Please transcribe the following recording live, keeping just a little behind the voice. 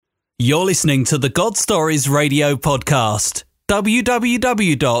You're listening to the God Stories Radio podcast.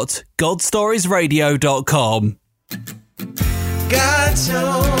 www.godstoriesradio.com. God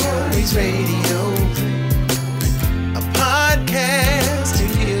Stories Radio, a podcast to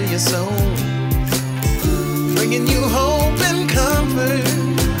heal your soul, bringing you hope and comfort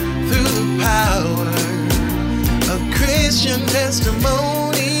through the power of Christian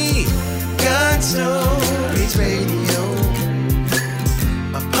testimony. God Stories Radio,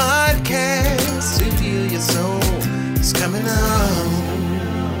 a podcast to heal your soul, is coming on.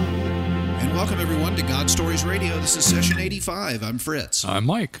 And welcome everyone to God Stories Radio. This is session 85. I'm Fritz. I'm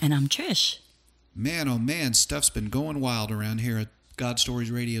Mike. And I'm Trish. Man, oh man, stuff's been going wild around here at God Stories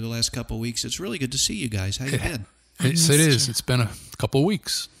Radio the last couple of weeks. It's really good to see you guys. How you been? It is. It's been a couple of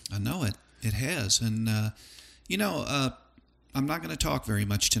weeks. I know it. It has. And, I'm not going to talk very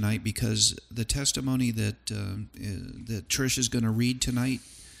much tonight because the testimony that Trish is going to read tonight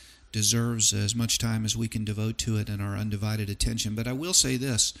deserves as much time as we can devote to it and our undivided attention. But I will say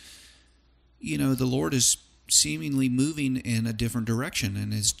this. You know, the Lord is seemingly moving in a different direction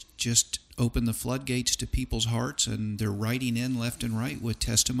and has just opened the floodgates to people's hearts, and they're writing in left and right with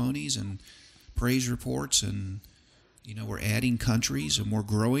testimonies and praise reports, and you know, we're adding countries and we're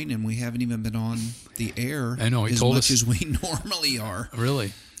growing, and we haven't even been on the air as much as we normally are.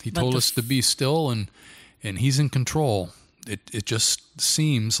 Really. He told us to be still, and he's in control. It just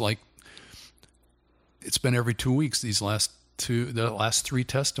seems like it's been every 2 weeks the last three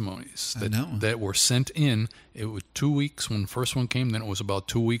testimonies that were sent in. It was 2 weeks when the first one came, then it was about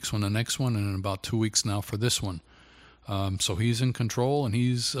 2 weeks when the next one, and then about 2 weeks now for this one. So he's in control, and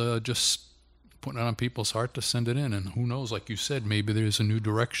he's just putting it on people's heart to send it in. And who knows, like you said, maybe there's a new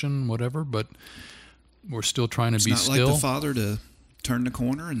direction, whatever, but we're still trying to be still. It's not like the Father to turn the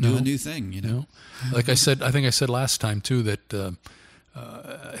corner and do a new thing, you know? No. Like I think I said last time, too, that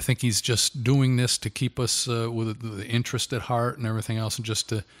I think he's just doing this to keep us with the interest at heart and everything else, and just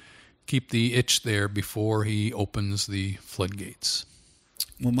to keep the itch there before he opens the floodgates.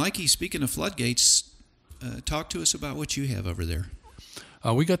 Well, Mikey, speaking of floodgates, talk to us about what you have over there.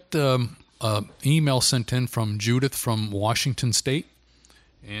 We got an email sent in from Judith from Washington State,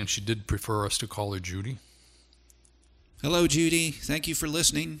 and she did prefer us to call her Judy. Hello, Judy. Thank you for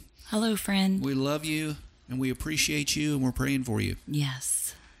listening. Hello, friend. We love you, and we appreciate you, and we're praying for you.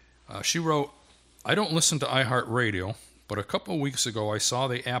 Yes. She wrote, I don't listen to iHeartRadio, but a couple of weeks ago I saw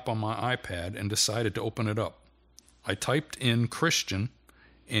the app on my iPad and decided to open it up. I typed in Christian,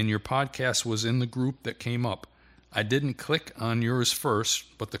 and your podcast was in the group that came up. I didn't click on yours first,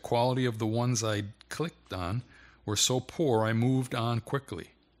 but the quality of the ones I clicked on were so poor I moved on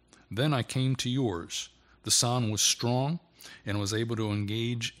quickly. Then I came to yours. The sound was strong and was able to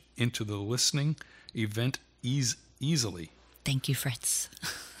engage into the listening event easily. Thank you, Fritz.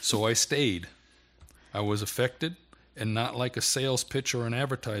 So I stayed. I was affected, and not like a sales pitch or an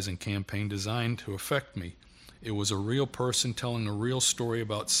advertising campaign designed to affect me. It was a real person telling a real story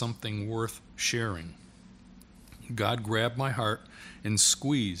about something worth sharing. God grabbed my heart and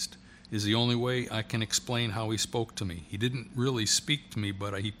squeezed is the only way I can explain how he spoke to me. He didn't really speak to me,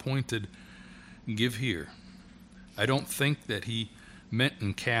 but he pointed, give here. I don't think that he meant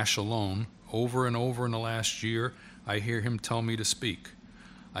in cash alone. Over and over in the last year, I hear him tell me to speak.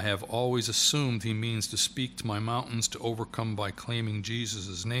 I have always assumed he means to speak to my mountains, to overcome by claiming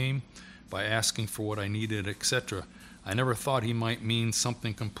Jesus' name, by asking for what I needed, etc. I never thought he might mean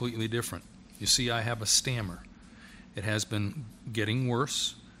something completely different. You see, I have a stammer. It has been getting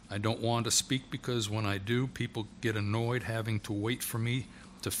worse. I don't want to speak because when I do, people get annoyed having to wait for me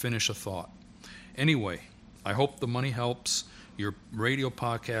to finish a thought. Anyway, I hope the money helps. Your radio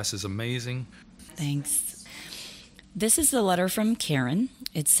podcast is amazing. Thanks. This is a letter from Karen.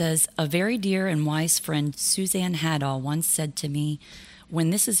 It says, a very dear and wise friend, Suzanne Hadall, once said to me, when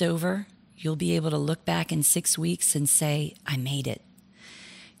this is over, you'll be able to look back in 6 weeks and say, I made it.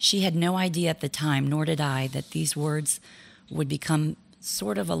 She had no idea at the time, nor did I, that these words would become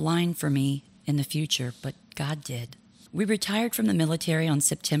sort of a line for me in the future, but God did. We retired from the military on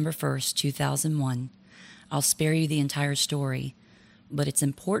September 1st, 2001. I'll spare you the entire story, but it's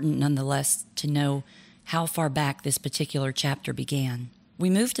important nonetheless to know how far back this particular chapter began. We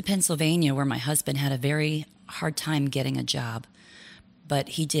moved to Pennsylvania, where my husband had a very hard time getting a job, but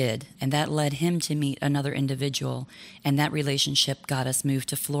he did, and that led him to meet another individual, and that relationship got us moved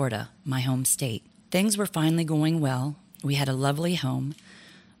to Florida, my home state. Things were finally going well. We had a lovely home.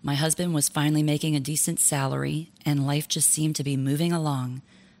 My husband was finally making a decent salary, and life just seemed to be moving along,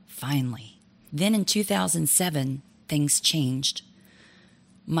 finally. Then in 2007, things changed.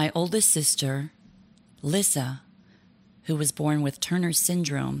 My oldest sister, Lissa, who was born with Turner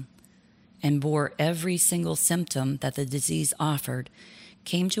syndrome, and bore every single symptom that the disease offered,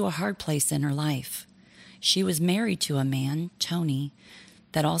 came to a hard place in her life. She was married to a man, Tony,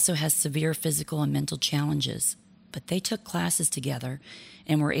 that also has severe physical and mental challenges, but they took classes together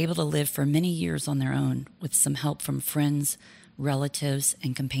and were able to live for many years on their own with some help from friends, relatives,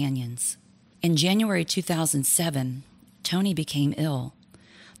 and companions. In January 2007, Tony became ill.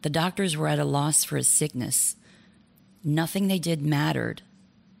 The doctors were at a loss for his sickness. Nothing they did mattered.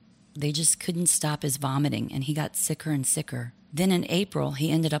 They just couldn't stop his vomiting, and he got sicker and sicker. Then in April, he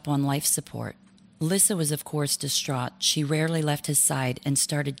ended up on life support. Lissa was, of course, distraught. She rarely left his side and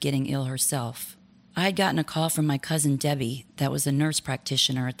started getting ill herself. I had gotten a call from my cousin Debbie, that was a nurse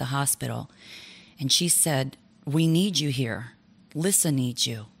practitioner at the hospital, and she said, "We need you here. Lissa needs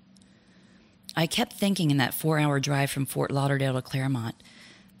you." I kept thinking in that 4-hour drive from Fort Lauderdale to Claremont,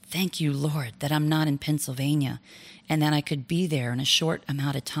 thank you, Lord, that I'm not in Pennsylvania and that I could be there in a short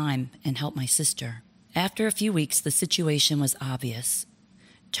amount of time and help my sister. After a few weeks, the situation was obvious.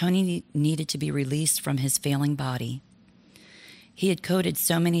 Tony needed to be released from his failing body. He had coded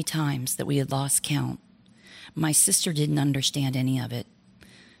so many times that we had lost count. My sister didn't understand any of it.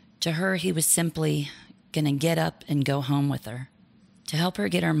 To her, he was simply going to get up and go home with her. To help her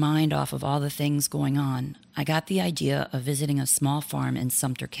get her mind off of all the things going on, I got the idea of visiting a small farm in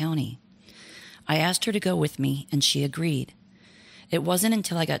Sumter County. I asked her to go with me, and she agreed. It wasn't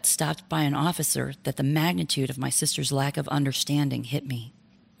until I got stopped by an officer that the magnitude of my sister's lack of understanding hit me.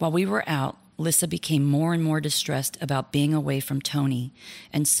 While we were out, Lissa became more and more distressed about being away from Tony,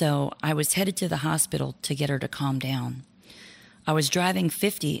 and so I was headed to the hospital to get her to calm down. I was driving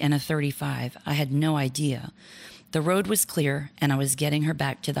 50 in a 35. I had no idea. The road was clear, and I was getting her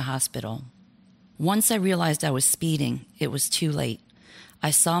back to the hospital. Once I realized I was speeding, it was too late.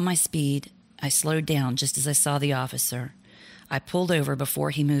 I saw my speed. I slowed down just as I saw the officer. I pulled over before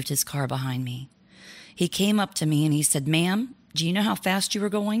he moved his car behind me. He came up to me and he said, "Ma'am, do you know how fast you were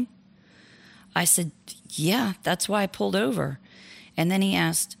going?" I said, "Yeah, that's why I pulled over." And then he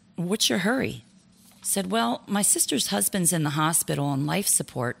asked, "What's your hurry?" I said, "Well, my sister's husband's in the hospital on life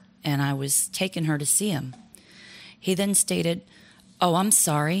support, and I was taking her to see him." He then stated, "Oh, I'm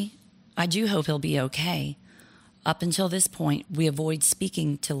sorry. I do hope he'll be okay." Up until this point, we avoid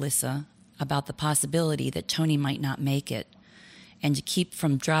speaking to Lissa about the possibility that Tony might not make it. And to keep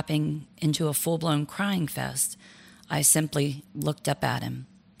from dropping into a full-blown crying fest, I simply looked up at him.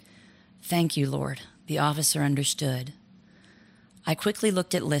 "Thank you, Lord." The officer understood. I quickly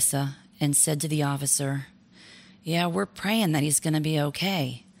looked at Lissa and said to the officer, "Yeah, we're praying that he's going to be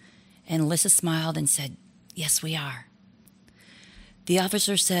okay." And Lissa smiled and said, "Yes, we are." The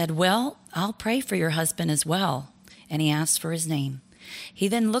officer said, "Well, I'll pray for your husband as well." And he asked for his name. He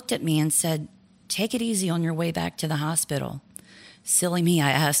then looked at me and said, "Take it easy on your way back to the hospital." Silly me,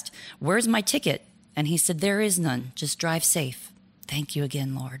 I asked, "Where's my ticket?" And he said, "There is none. Just drive safe." Thank you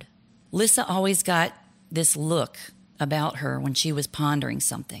again, Lord. Lissa always got this look about her when she was pondering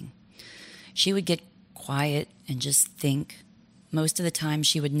something. She would get quiet and just think. Most of the time,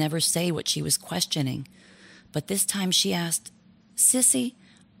 she would never say what she was questioning. But this time she asked, "Sissy,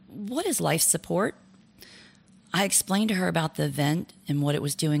 what is life support?" I explained to her about the event and what it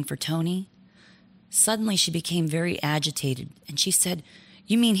was doing for Tony. Suddenly she became very agitated and she said,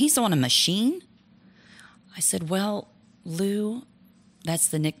 "You mean he's on a machine?" I said, "Well, Lou," that's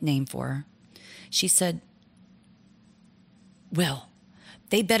the nickname for her. She said, "Well,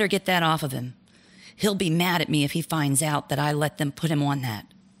 they better get that off of him. He'll be mad at me if he finds out that I let them put him on that."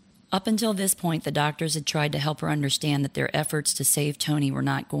 Up until this point, the doctors had tried to help her understand that their efforts to save Tony were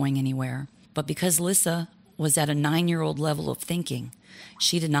not going anywhere. But because Lissa was at a 9-year-old level of thinking,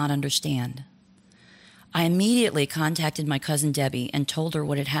 she did not understand. I immediately contacted my cousin Debbie and told her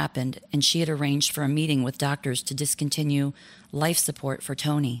what had happened, and she had arranged for a meeting with doctors to discontinue life support for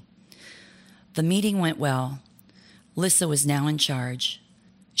Tony. The meeting went well. Lissa was now in charge.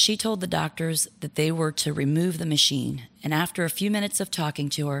 She told the doctors that they were to remove the machine, and after a few minutes of talking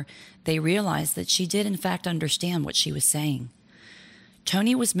to her, they realized that she did in fact understand what she was saying.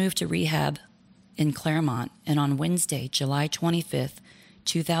 Tony was moved to rehab in Claremont, and on Wednesday, July 25th,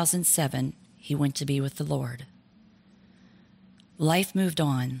 2007, he went to be with the Lord. Life moved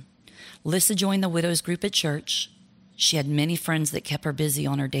on. Lissa joined the widows group at church. She had many friends that kept her busy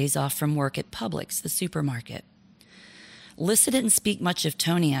on her days off from work at Publix, the supermarket. Lissa didn't speak much of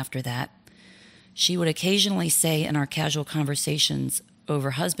Tony after that. She would occasionally say in our casual conversations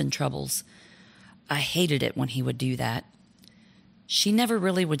over husband troubles, "I hated it when he would do that." She never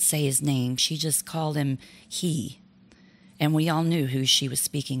really would say his name. She just called him he, and we all knew who she was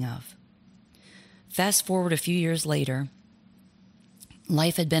speaking of. Fast forward a few years later,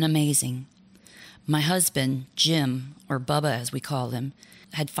 life had been amazing. My husband, Jim, or Bubba as we called him,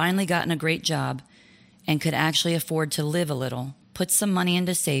 had finally gotten a great job and could actually afford to live a little, put some money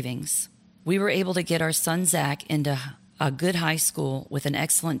into savings. We were able to get our son Zach into a good high school with an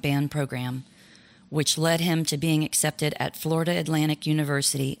excellent band program, which led him to being accepted at Florida Atlantic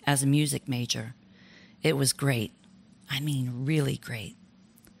University as a music major. It was great. I mean, really great.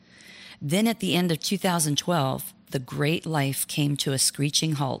 Then at the end of 2012, the great life came to a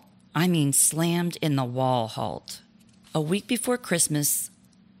screeching halt. I mean, slammed in the wall halt. A week before Christmas,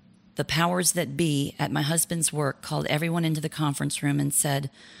 the powers that be at my husband's work called everyone into the conference room and said,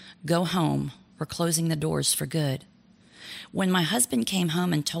 "Go home. We're closing the doors for good." When my husband came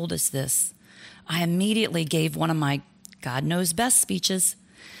home and told us this, I immediately gave one of my God knows best speeches.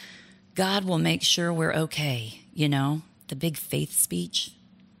 God will make sure we're okay, the big faith speech.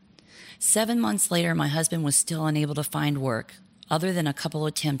 7 months later, my husband was still unable to find work, other than a couple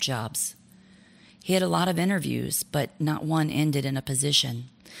of temp jobs. He had a lot of interviews, but not one ended in a position.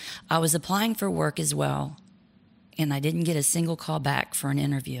 I was applying for work as well, and I didn't get a single call back for an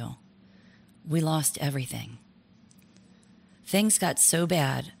interview. We lost everything. Things got so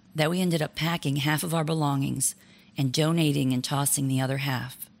bad that we ended up packing half of our belongings and donating and tossing the other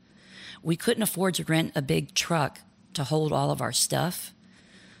half. We couldn't afford to rent a big truck to hold all of our stuff.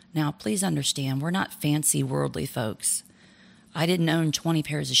 Now, please understand, we're not fancy worldly folks. I didn't own 20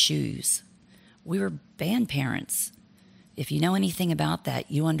 pairs of shoes. We were band parents. If you know anything about that,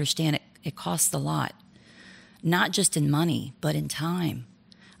 you understand it costs a lot. Not just in money, but in time.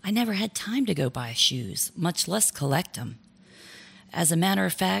 I never had time to go buy shoes, much less collect them. As a matter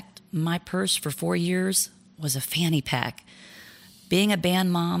of fact, my purse for 4 years was a fanny pack. Being a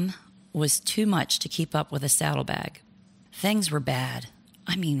band mom was too much to keep up with a saddlebag. Things were bad.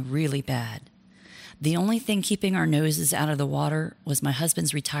 I mean, really bad. The only thing keeping our noses out of the water was my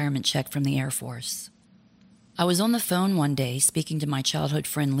husband's retirement check from the Air Force. I was on the phone one day speaking to my childhood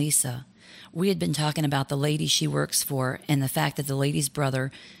friend Lisa. We had been talking about the lady she works for and the fact that the lady's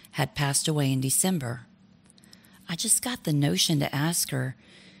brother had passed away in December. I just got the notion to ask her,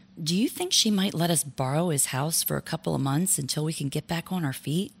 do you think she might let us borrow his house for a couple of months until we can get back on our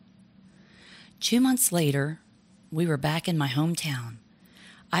feet? 2 months later, we were back in my hometown.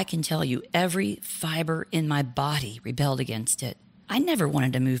 I can tell you every fiber in my body rebelled against it. I never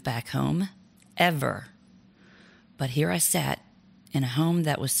wanted to move back home, ever. But here I sat in a home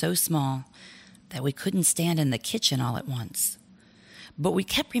that was so small that we couldn't stand in the kitchen all at once. But we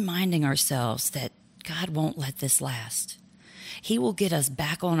kept reminding ourselves that God won't let this last. He will get us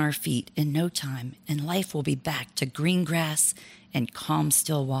back on our feet in no time, and life will be back to green grass and calm,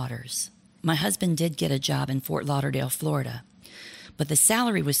 still waters. My husband did get a job in Fort Lauderdale, Florida, but the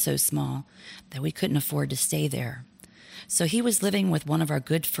salary was so small that we couldn't afford to stay there. So he was living with one of our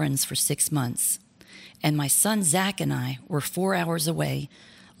good friends for 6 months, and my son Zach and I were 4 hours away,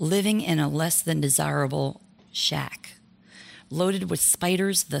 living in a less than desirable shack, loaded with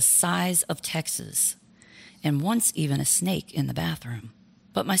spiders the size of Texas, and once even a snake in the bathroom.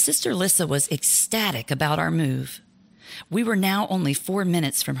 But my sister Lissa was ecstatic about our move. We were now only 4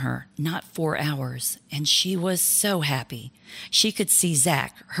 minutes from her, not 4 hours, and she was so happy. She could see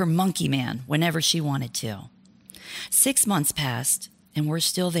Zach, her monkey man, whenever she wanted to. 6 months passed, and we're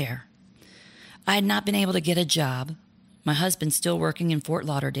still there. I had not been able to get a job, my husband still working in Fort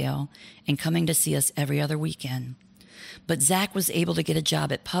Lauderdale and coming to see us every other weekend. But Zach was able to get a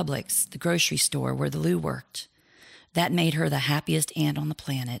job at Publix, the grocery store where the Lou worked. That made her the happiest aunt on the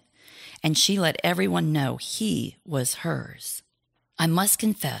planet, and she let everyone know he was hers. I must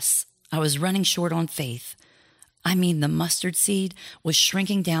confess, I was running short on faith. I mean, the mustard seed was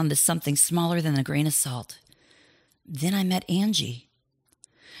shrinking down to something smaller than a grain of salt. Then I met Angie.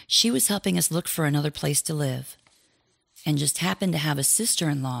 She was helping us look for another place to live, and just happened to have a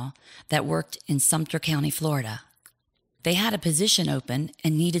sister-in-law that worked in Sumter County, Florida. They had a position open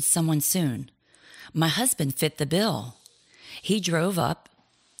and needed someone soon. My husband fit the bill. He drove up,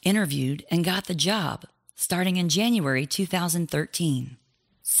 interviewed, and got the job, starting in January 2013.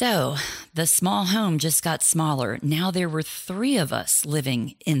 So, the small home just got smaller. Now there were 3 of us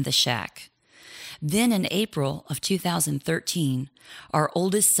living in the shack. Then in April of 2013, our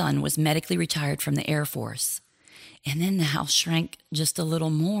oldest son was medically retired from the Air Force. And then the house shrank just a little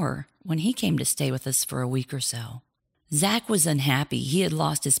more when he came to stay with us for a week or so. Zach was unhappy. He had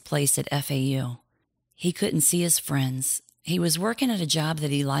lost his place at FAU. He couldn't see his friends. He was working at a job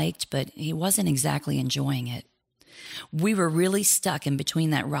that he liked, but he wasn't exactly enjoying it. We were really stuck in between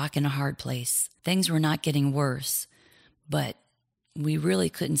that rock and a hard place. Things were not getting worse, but we really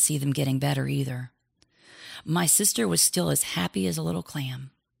couldn't see them getting better either. My sister was still as happy as a little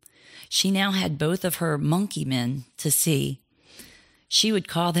clam. She now had both of her monkey men to see. She would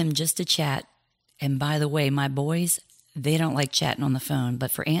call them just to chat. And by the way, my boys, they don't like chatting on the phone.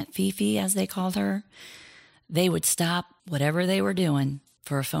 But for Aunt Fifi, as they called her, they would stop whatever they were doing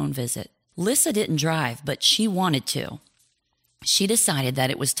for a phone visit. Lissa didn't drive, but she wanted to. She decided that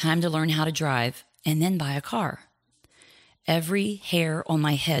it was time to learn how to drive and then buy a car. Every hair on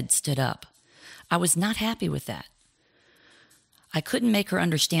my head stood up. I was not happy with that. I couldn't make her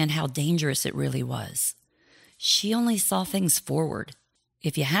understand how dangerous it really was. She only saw things forward.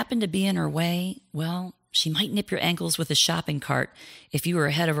 If you happened to be in her way, well, she might nip your ankles with a shopping cart if you were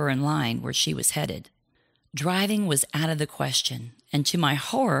ahead of her in line where she was headed. Driving was out of the question, and to my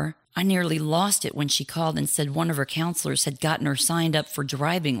horror, I nearly lost it when she called and said one of her counselors had gotten her signed up for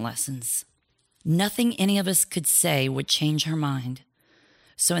driving lessons. Nothing any of us could say would change her mind.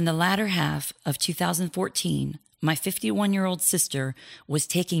 So in the latter half of 2014, my 51-year-old sister was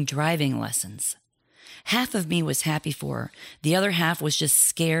taking driving lessons. Half of me was happy for her. The other half was just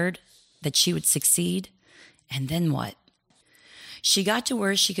scared that she would succeed. And then what? She got to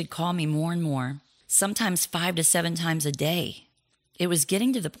where she could call me more and more, sometimes 5 to 7 times a day. It was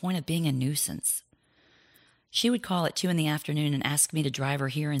getting to the point of being a nuisance. She would call at 2 p.m. and ask me to drive her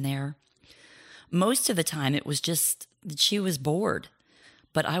here and there. Most of the time, it was just that she was bored.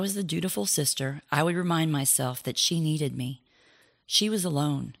 But I was the dutiful sister. I would remind myself that she needed me. She was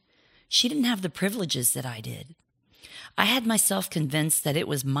alone. She didn't have the privileges that I did. I had myself convinced that it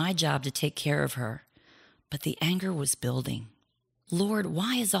was my job to take care of her. But the anger was building. Lord,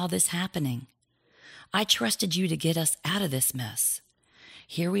 why is all this happening? I trusted you to get us out of this mess.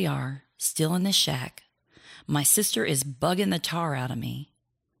 Here we are, still in this shack. My sister is bugging the tar out of me.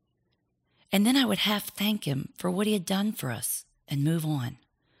 And then I would half thank him for what he had done for us and move on.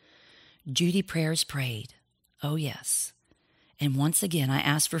 Judy prayers prayed. Oh, yes. And once again, I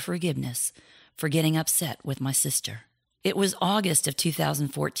asked for forgiveness for getting upset with my sister. It was August of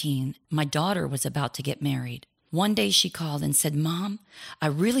 2014. My daughter was about to get married. One day she called and said, Mom, I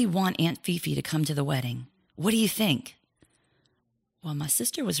really want Aunt Fifi to come to the wedding. What do you think? Well, my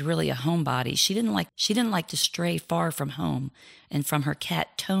sister was really a homebody. She didn't like to stray far from home and from her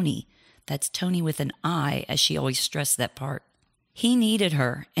cat, Tony. That's Tony with an I, as she always stressed that part. He needed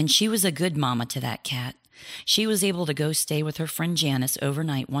her, and she was a good mama to that cat. She was able to go stay with her friend Janice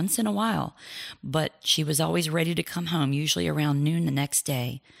overnight once in a while, but she was always ready to come home, usually around noon the next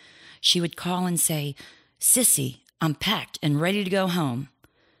day. She would call and say, Sissy, I'm packed and ready to go home.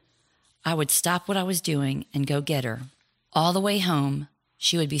 I would stop what I was doing and go get her. All the way home,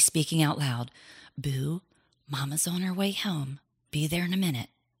 she would be speaking out loud, Boo, Mama's on her way home. Be there in a minute.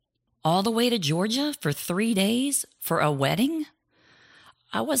 All the way to Georgia for 3 days for a wedding?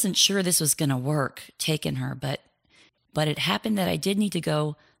 I wasn't sure this was going to work, taking her, but it happened that I did need to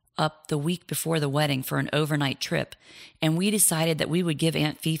go up the week before the wedding for an overnight trip, and we decided that we would give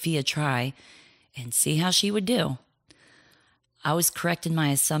Aunt Fifi a try and see how she would do. I was correct in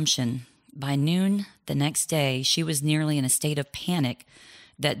my assumption. By noon the next day, she was nearly in a state of panic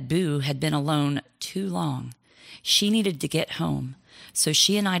that Boo had been alone too long. She needed to get home, so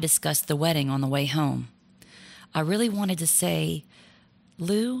she and I discussed the wedding on the way home. I really wanted to say,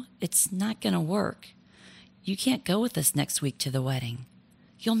 Lou, it's not going to work. You can't go with us next week to the wedding.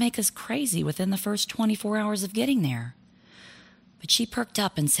 You'll make us crazy within the first 24 hours of getting there. But she perked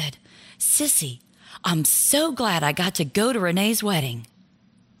up and said, Sissy, I'm so glad I got to go to Renee's wedding.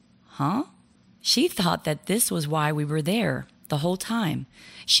 Huh? She thought that this was why we were there the whole time.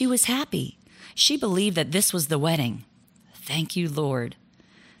 She was happy. She believed that this was the wedding. Thank you, Lord,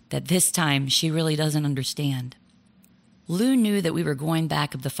 that this time she really doesn't understand. Lou knew that we were going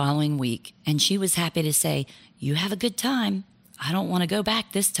back the following week, and she was happy to say, You have a good time. I don't want to go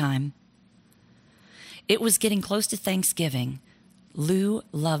back this time. It was getting close to Thanksgiving. Lou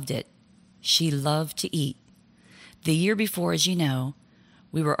loved it. She loved to eat. The year before, as you know,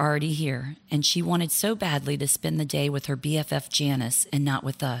 we were already here, and she wanted so badly to spend the day with her BFF Janice and not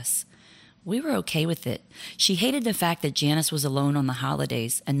with us. We were okay with it. She hated the fact that Janice was alone on the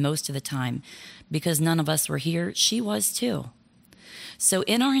holidays and most of the time. Because none of us were here, she was too. So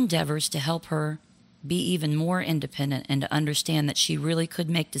in our endeavors to help her be even more independent and to understand that she really could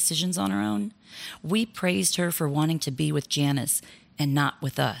make decisions on her own, we praised her for wanting to be with Janice and not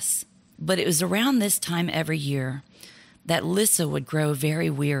with us. But it was around this time every year that Lissa would grow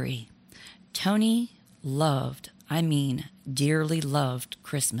very weary. Tony loved, dearly loved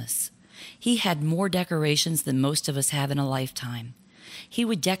Christmas. He had more decorations than most of us have in a lifetime. He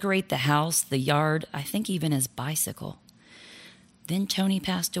would decorate the house, the yard, I think even his bicycle. Then Tony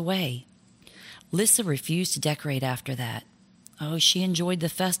passed away. Lissa refused to decorate after that. Oh, she enjoyed the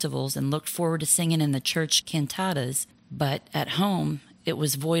festivals and looked forward to singing in the church cantatas, but at home, it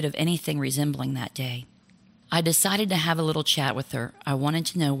was void of anything resembling that day. I decided to have a little chat with her. I wanted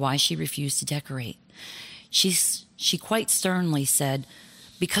to know why she refused to decorate. She quite sternly said,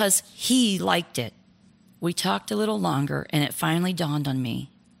 because he liked it. We talked a little longer, and it finally dawned on me.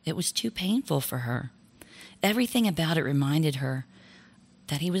 It was too painful for her. Everything about it reminded her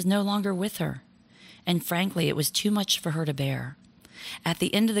that he was no longer with her. And frankly, it was too much for her to bear. At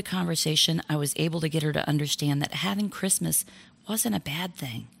the end of the conversation, I was able to get her to understand that having Christmas wasn't a bad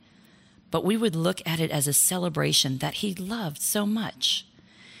thing, but we would look at it as a celebration that he loved so much.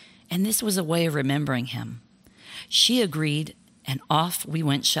 And this was a way of remembering him. She agreed, and off we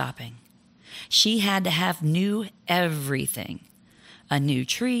went shopping. She had to have new everything. A new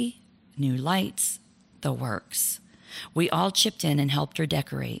tree, new lights, the works. We all chipped in and helped her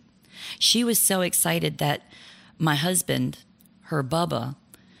decorate. She was so excited that my husband, her Bubba,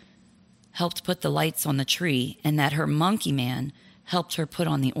 helped put the lights on the tree, and that her monkey man helped her put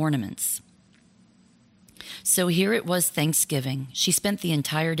on the ornaments. So here it was Thanksgiving. She spent the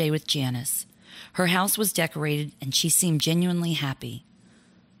entire day with Janice. Her house was decorated, and she seemed genuinely happy.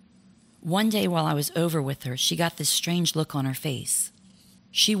 One day while I was over with her, she got this strange look on her face.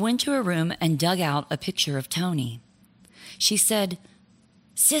 She went to her room and dug out a picture of Tony. She said,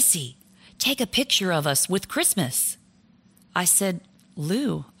 "Sissy, take a picture of us with Christmas." I said,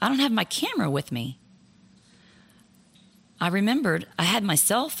 "Lou, I don't have my camera with me." I remembered I had my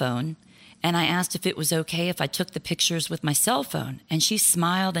cell phone, and I asked if it was okay if I took the pictures with my cell phone, and she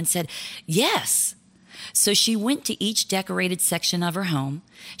smiled and said, "Yes." So she went to each decorated section of her home.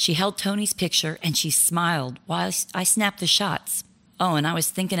 She held Tony's picture, and she smiled while I snapped the shots. Oh, and I was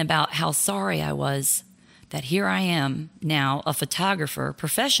thinking about how sorry I was that here I am now, a photographer,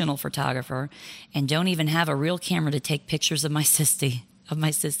 professional photographer, and don't even have a real camera to take pictures of my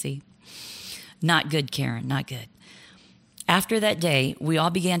sissy. Not good, Karen, not good. After that day, we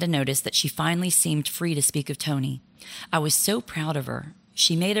all began to notice that she finally seemed free to speak of Tony. I was so proud of her.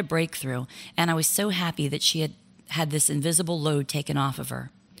 She made a breakthrough, and I was so happy that she had this invisible load taken off of her.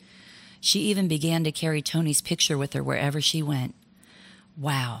 She even began to carry Tony's picture with her wherever she went.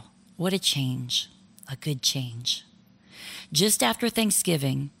 Wow, what a change. A good change. Just after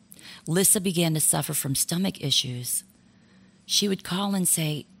Thanksgiving, Lissa began to suffer from stomach issues. She would call and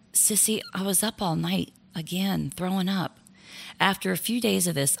say, "Sissy, I was up all night, again, throwing up." After a few days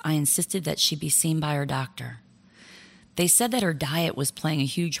of this, I insisted that she be seen by her doctor. They said that her diet was playing a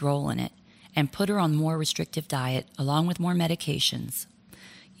huge role in it and put her on more restrictive diet along with more medications.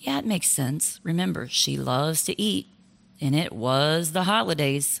 Yeah, it makes sense. Remember, she loves to eat, and it was the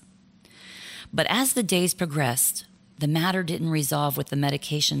holidays. But as the days progressed, the matter didn't resolve with the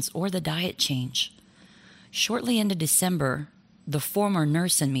medications or the diet change. Shortly into December, the former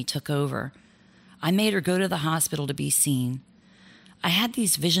nurse in me took over. I made her go to the hospital to be seen. I had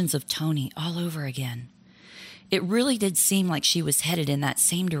these visions of Tony all over again. It really did seem like she was headed in that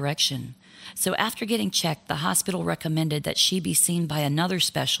same direction. So after getting checked, the hospital recommended that she be seen by another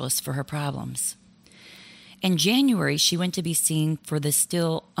specialist for her problems. In January, she went to be seen for the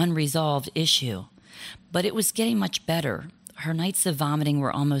still unresolved issue, but it was getting much better. Her nights of vomiting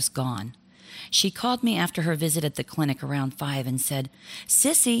were almost gone. She called me after her visit at the clinic around 5 and said,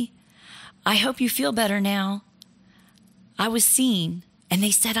 "Sissy, I hope you feel better now. I was seen, and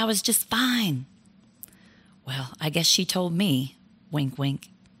they said I was just fine." Well, I guess she told me, wink, wink.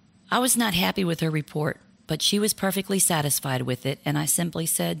 I was not happy with her report, but she was perfectly satisfied with it, and I simply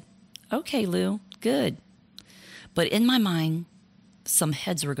said, "Okay, Lou, good." But in my mind, some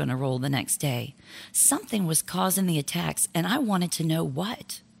heads were going to roll the next day. Something was causing the attacks, and I wanted to know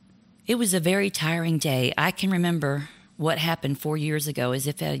what. It was a very tiring day. I can remember what happened 4 years ago as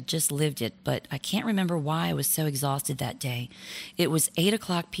if I had just lived it, but I can't remember why I was so exhausted that day. It was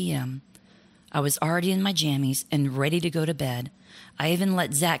 8:00 p.m. I was already in my jammies and ready to go to bed. I even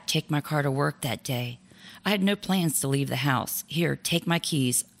let Zach take my car to work that day. I had no plans to leave the house. "Here, take my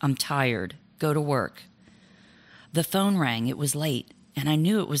keys. I'm tired. Go to work." The phone rang. It was late, and I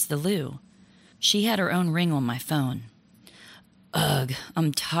knew it was the Lou. She had her own ring on my phone. "Ugh,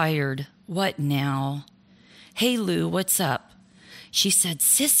 I'm tired. What now?" "Hey, Lou, what's up?" She said,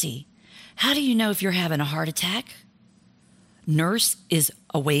 "Sissy, how do you know if you're having a heart attack?" "Nurse is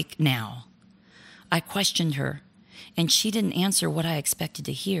awake now." I questioned her, and she didn't answer what I expected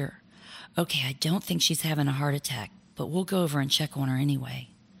to hear. Okay, I don't think she's having a heart attack, but we'll go over and check on her anyway.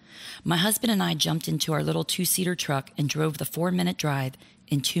 My husband and I jumped into our little 2-seater truck and drove the 4-minute drive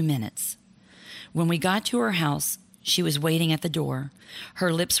in 2 minutes. When we got to her house, she was waiting at the door.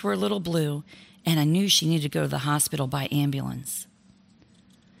 Her lips were a little blue, and I knew she needed to go to the hospital by ambulance.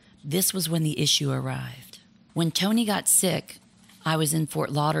 This was when the issue arrived. When Tony got sick, I was in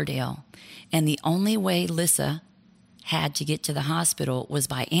Fort Lauderdale, and the only way Lissa had to get to the hospital was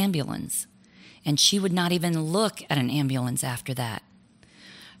by ambulance, and she would not even look at an ambulance after that.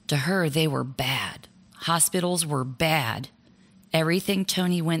 To her, they were bad. Hospitals were bad. Everything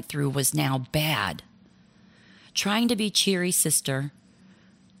Tony went through was now bad. Trying to be cheery sister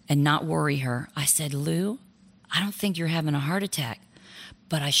and not worry her, I said, Lou, I don't think you're having a heart attack,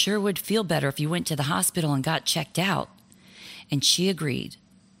 but I sure would feel better if you went to the hospital and got checked out. And she agreed.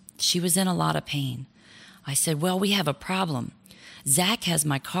 She was in a lot of pain. I said, well, we have a problem. Zach has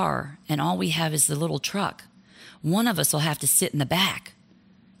my car, and all we have is the little truck. One of us will have to sit in the back.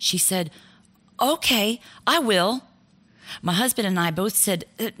 She said, okay, I will. My husband and I both said,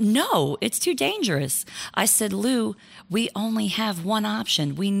 no, it's too dangerous. I said, Lou, we only have one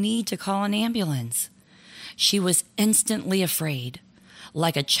option. We need to call an ambulance. She was instantly afraid,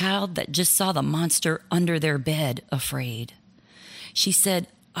 like a child that just saw the monster under their bed afraid. She said,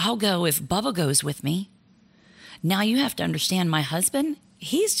 I'll go if Bubba goes with me. Now you have to understand, my husband,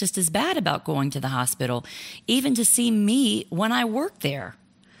 he's just as bad about going to the hospital, even to see me when I work there.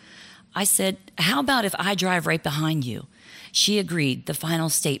 I said, how about if I drive right behind you? She agreed, the final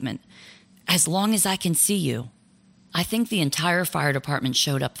statement, as long as I can see you. I think the entire fire department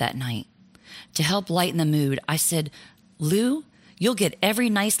showed up that night. To help lighten the mood, I said, Lou, you'll get every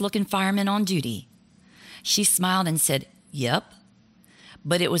nice-looking fireman on duty. She smiled and said, yep.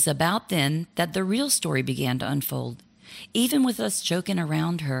 But it was about then that the real story began to unfold. Even with us joking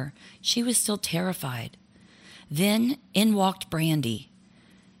around her, she was still terrified. Then in walked Brandy,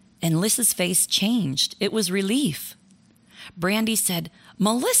 and Lissa's face changed. It was relief. Brandy said,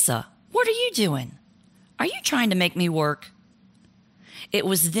 Melissa, what are you doing? Are you trying to make me work? It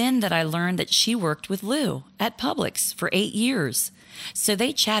was then that I learned that she worked with Lou at Publix for 8 years. So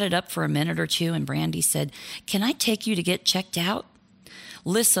they chatted up for a minute or two, and Brandy said, can I take you to get checked out?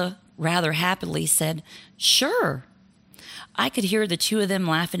 Lissa rather happily said, sure. I could hear the two of them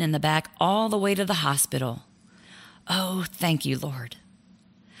laughing in the back all the way to the hospital. Oh, thank you, Lord.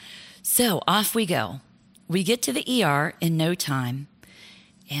 So off we go. We get to the ER in no time,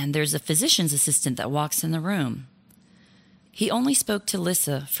 and there's a physician's assistant that walks in the room. He only spoke to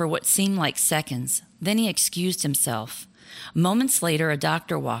Lissa for what seemed like seconds. Then he excused himself. Moments later, a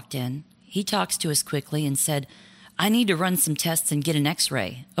doctor walked in. He talks to us quickly and said, I need to run some tests and get an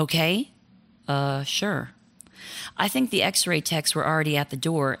x-ray, okay? Sure. I think the x-ray techs were already at the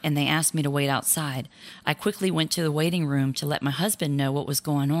door, and they asked me to wait outside. I quickly went to the waiting room to let my husband know what was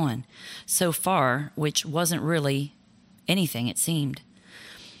going on. So far, which wasn't really anything, it seemed.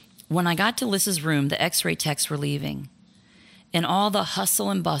 When I got to Lissa's room, the x-ray techs were leaving. In all the hustle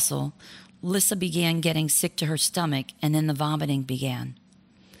and bustle, Lissa began getting sick to her stomach, and then the vomiting began.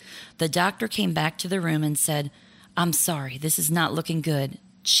 The doctor came back to the room and said, I'm sorry, this is not looking good.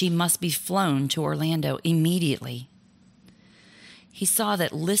 She must be flown to Orlando immediately. He saw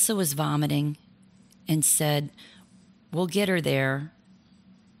that Lissa was vomiting and said, we'll get her there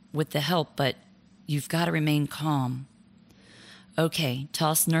with the help, but you've got to remain calm. Okay,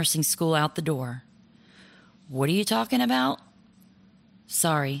 toss nursing school out the door. What are you talking about?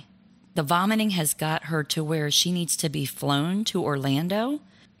 Sorry, the vomiting has got her to where she needs to be flown to Orlando?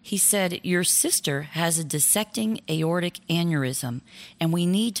 He said, your sister has a dissecting aortic aneurysm, and we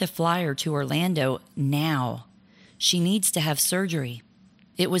need to fly her to Orlando now. She needs to have surgery.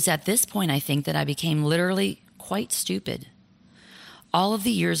 It was at this point, I think, that I became literally quite stupid. All of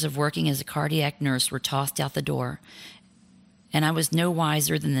the years of working as a cardiac nurse were tossed out the door, and I was no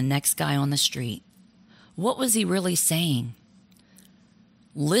wiser than the next guy on the street. What was he really saying?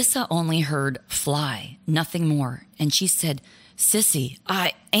 Lissa only heard fly, nothing more, and she said, Sissy,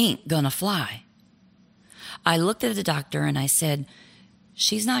 I ain't gonna fly. I looked at the doctor and I said,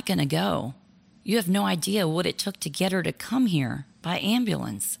 she's not gonna go. You have no idea what it took to get her to come here by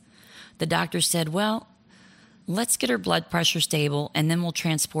ambulance. The doctor said, well, let's get her blood pressure stable and then we'll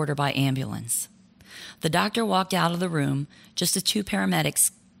transport her by ambulance. The doctor walked out of the room just as 2 paramedics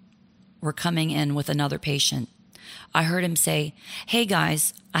were coming in with another patient. I heard him say, hey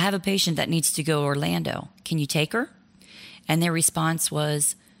guys, I have a patient that needs to go to Orlando. Can you take her? And their response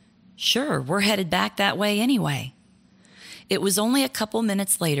was, sure, we're headed back that way anyway. It was only a couple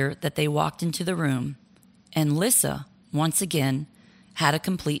minutes later that they walked into the room, and Lissa, once again, had a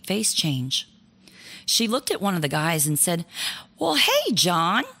complete face change. She looked at one of the guys and said, well, hey,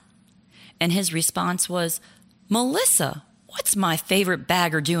 John. And his response was, Melissa, what's my favorite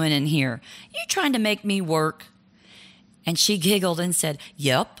bagger doing in here? You trying to make me work? And she giggled and said,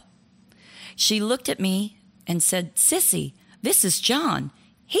 yep. She looked at me and said, "Sissy, this is John.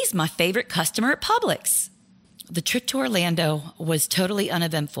 He's my favorite customer at Publix." The trip to Orlando was totally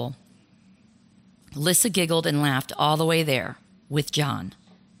uneventful. Lissa giggled and laughed all the way there with John.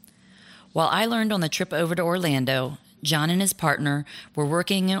 While I learned on the trip over to Orlando, John and his partner were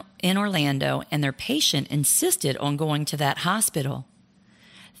working in Orlando, and their patient insisted on going to that hospital.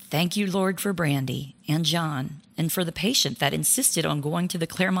 Thank you, Lord, for Brandy and John, and for the patient that insisted on going to the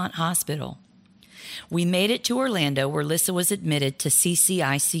Claremont Hospital. We made it to Orlando, where Lissa was admitted to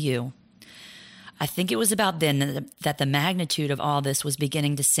CCICU. I think it was about then that the magnitude of all this was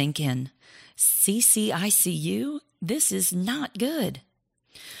beginning to sink in. CCICU? This is not good.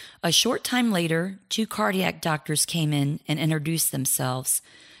 A short time later, 2 cardiac doctors came in and introduced themselves,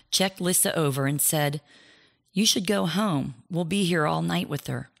 checked Lissa over, and said, "You should go home. We'll be here all night with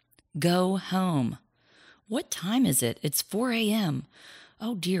her." Go home. What time is it? It's 4 a.m.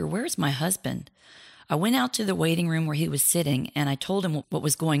 Oh dear, where's my husband? I went out to the waiting room where he was sitting, and I told him what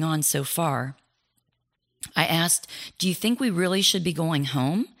was going on so far. I asked, "Do you think we really should be going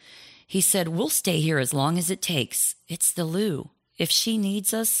home?" He said, "We'll stay here as long as it takes. It's the Lou. If she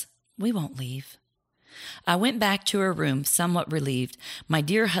needs us, we won't leave." I went back to her room, somewhat relieved. My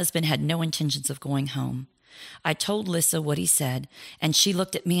dear husband had no intentions of going home. I told Lissa what he said, and she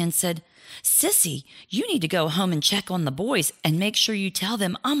looked at me and said, "Sissy, you need to go home and check on the boys and make sure you tell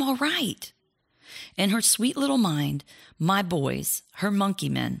them I'm all right." In her sweet little mind, my boys, her monkey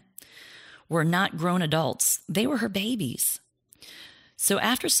men, were not grown adults. They were her babies. So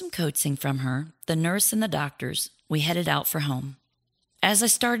after some coaxing from her, the nurse and the doctors, we headed out for home. As I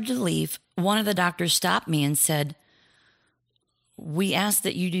started to leave, one of the doctors stopped me and said, "We ask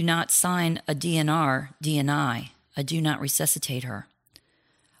that you do not sign a DNI, a do not resuscitate her."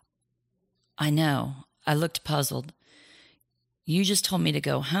 I know. I looked puzzled. "You just told me to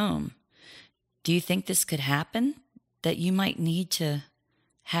go home. Do you think this could happen? That you might need to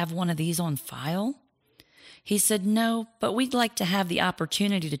have one of these on file?" He said, "No, but we'd like to have the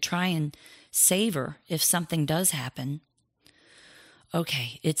opportunity to try and save her if something does happen."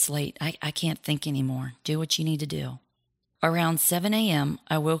 "Okay, it's late. I can't think anymore. Do what you need to do." Around 7 a.m.,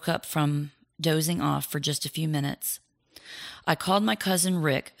 I woke up from dozing off for just a few minutes. I called my cousin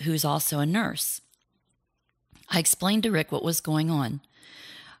Rick, who's also a nurse. I explained to Rick what was going on.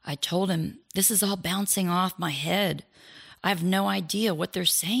 I told him, "This is all bouncing off my head. I have no idea what they're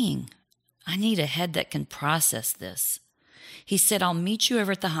saying. I need a head that can process this." He said, "I'll meet you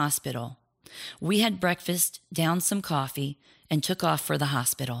over at the hospital." We had breakfast, downed some coffee, and took off for the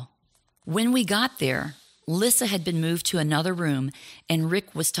hospital. When we got there, Lissa had been moved to another room, and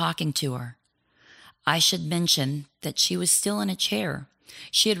Rick was talking to her. I should mention that she was still in a chair.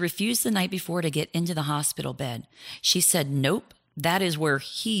 She had refused the night before to get into the hospital bed. She said, "Nope, that is where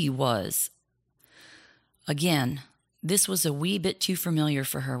he was." Again, this was a wee bit too familiar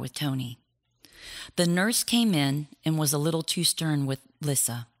for her with Tony. The nurse came in and was a little too stern with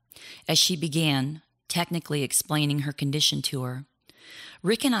Lissa as she began technically explaining her condition to her.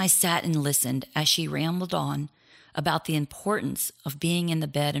 Rick and I sat and listened as she rambled on about the importance of being in the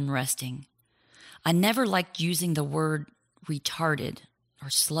bed and resting. I never liked using the word retarded or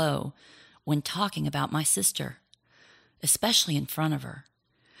slow when talking about my sister, especially in front of her.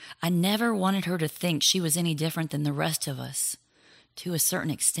 I never wanted her to think she was any different than the rest of us, to a certain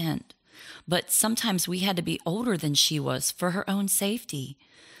extent. But sometimes we had to be older than she was for her own safety,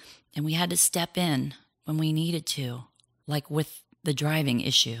 and we had to step in when we needed to, like with the driving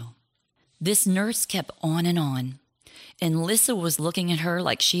issue. This nurse kept on, and Lissa was looking at her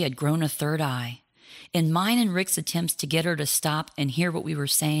like she had grown a third eye. In mine and Rick's attempts to get her to stop and hear what we were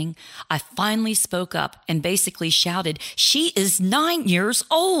saying, I finally spoke up and basically shouted, "She is 9 years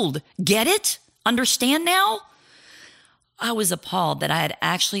old. Get it? Understand now?" I was appalled that I had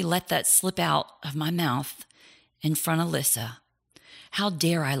actually let that slip out of my mouth in front of Lissa. How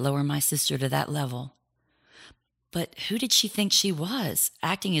dare I lower my sister to that level? But who did she think she was,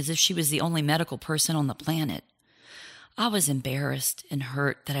 acting as if she was the only medical person on the planet? I was embarrassed and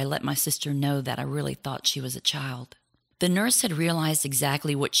hurt that I let my sister know that I really thought she was a child. The nurse had realized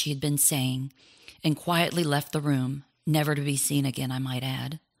exactly what she had been saying and quietly left the room, never to be seen again, I might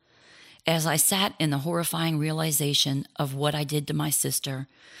add. As I sat in the horrifying realization of what I did to my sister,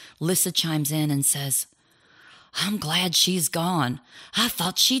 Lissa chimes in and says, "I'm glad she's gone. I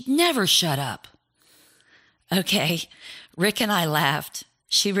thought she'd never shut up." Okay, Rick and I laughed.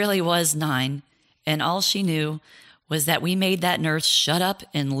 She really was 9, and all she knew was that we made that nurse shut up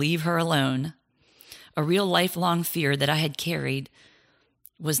and leave her alone. A real lifelong fear that I had carried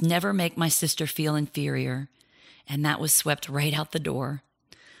was never make my sister feel inferior, and that was swept right out the door.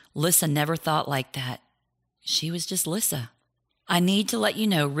 Lissa never thought like that. She was just Lissa. I need to let you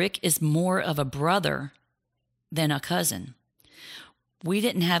know Rick is more of a brother than a cousin. We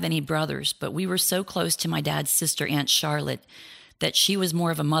didn't have any brothers, but we were so close to my dad's sister, Aunt Charlotte, that she was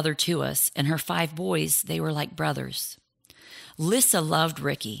more of a mother to us, and her 5 boys, they were like brothers. Lissa loved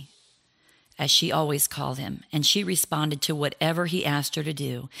Ricky, as she always called him, and she responded to whatever he asked her to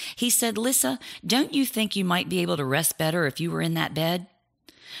do. He said, "Lissa, don't you think you might be able to rest better if you were in that bed?"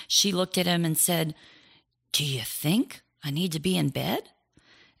 She looked at him and said, "Do you think I need to be in bed?"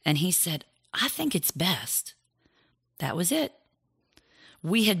 And he said, "I think it's best." That was it.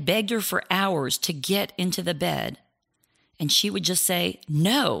 We had begged her for hours to get into the bed, and she would just say,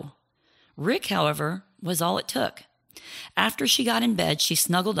 no. Rick, however, was all it took. After she got in bed, she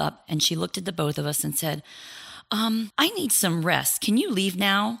snuggled up and she looked at the both of us and said, I need some rest. Can you leave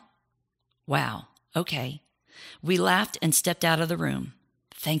now?" Wow, okay. We laughed and stepped out of the room.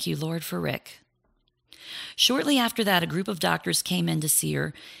 Thank you, Lord, for Rick. Shortly after that, a group of doctors came in to see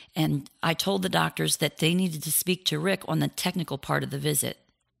her, and I told the doctors that they needed to speak to Rick on the technical part of the visit.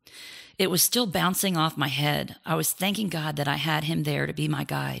 It was still bouncing off my head. I was thanking God that I had him there to be my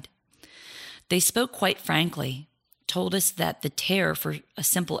guide. They spoke quite frankly, told us that the tear, for a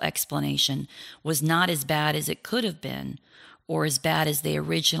simple explanation, was not as bad as it could have been or as bad as they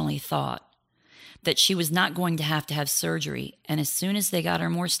originally thought, that she was not going to have surgery, and as soon as they got her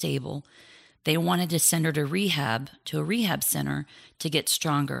more stable, they wanted to send her to a rehab center to get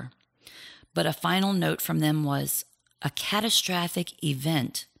stronger. But a final note from them was, a catastrophic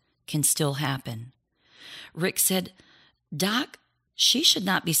event can still happen. Rick said, "Doc, she should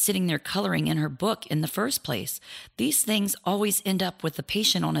not be sitting there coloring in her book in the first place. These things always end up with the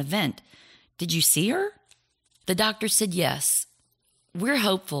patient on a vent. Did you see her?" The doctor said, "Yes. We're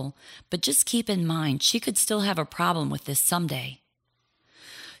hopeful, but just keep in mind she could still have a problem with this someday."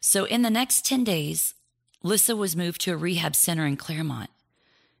 So in the next 10 days, Lissa was moved to a rehab center in Claremont.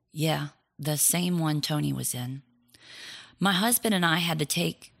 Yeah, the same one Tony was in. My husband and I had to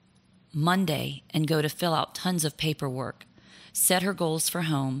take Monday and go to fill out tons of paperwork, set her goals for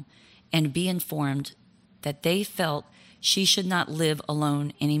home, and be informed that they felt she should not live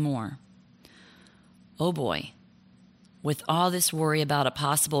alone anymore. Oh boy, with all this worry about a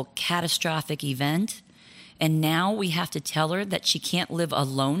possible catastrophic event, and now we have to tell her that she can't live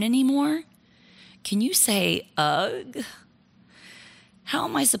alone anymore? Can you say, ugh? How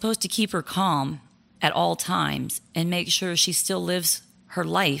am I supposed to keep her calm at all times and make sure she still lives her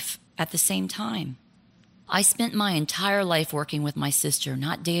life at the same time? I spent my entire life working with my sister,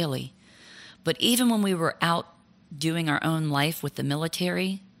 not daily, but even when we were out doing our own life with the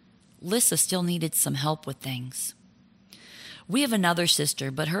military, Lissa still needed some help with things. We have another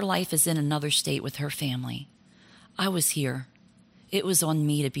sister, but her life is in another state with her family. I was here. It was on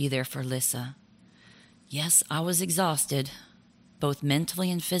me to be there for Lissa. Yes, I was exhausted, both mentally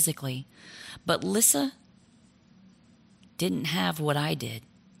and physically, but Lissa didn't have what I did.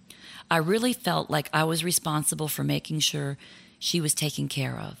 I really felt like I was responsible for making sure she was taken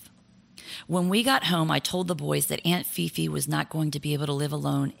care of. When we got home, I told the boys that Aunt Fifi was not going to be able to live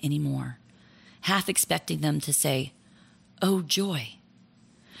alone anymore, half expecting them to say, "Oh, joy."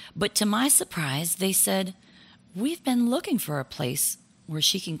 But to my surprise, they said, "We've been looking for a place where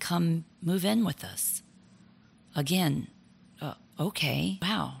she can come move in with us." Again, okay.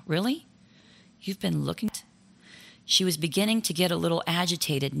 Wow, really? You've been looking? She was beginning to get a little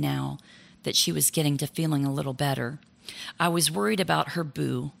agitated now that she was getting to feeling a little better. I was worried about her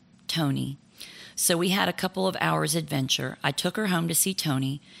boo, Tony. So we had a couple of hours adventure. I took her home to see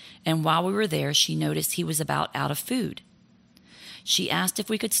Tony, and while we were there, she noticed he was about out of food. She asked if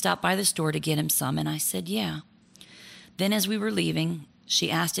we could stop by the store to get him some, and I said, yeah. Then as we were leaving, she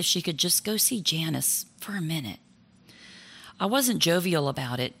asked if she could just go see Janice for a minute. I wasn't jovial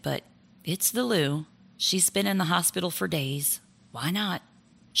about it, but it's the Lou. She's been in the hospital for days. Why not?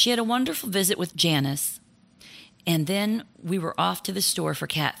 She had a wonderful visit with Janice, and then we were off to the store for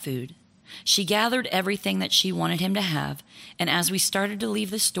cat food. She gathered everything that she wanted him to have, and as we started to leave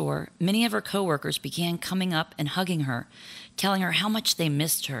the store, many of her coworkers began coming up and hugging her, telling her how much they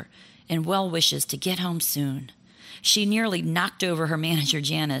missed her and well wishes to get home soon. She nearly knocked over her manager,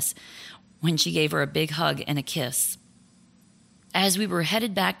 Janice, when she gave her a big hug and a kiss. As we were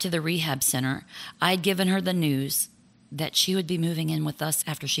headed back to the rehab center, I'd given her the news that she would be moving in with us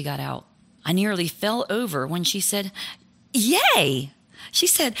after she got out. I nearly fell over when she said, "Yay!" She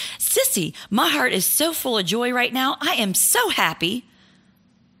said, "Sissy, my heart is so full of joy right now. I am so happy."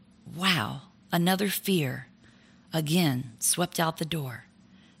 Wow, another fear again swept out the door.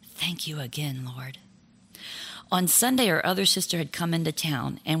 Thank you again, Lord. On Sunday, our other sister had come into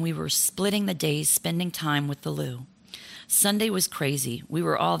town, and we were splitting the days spending time with the Lou. Sunday was crazy. We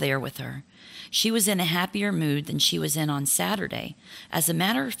were all there with her. She was in a happier mood than she was in on Saturday. As a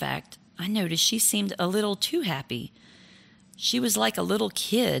matter of fact, I noticed she seemed a little too happy. She was like a little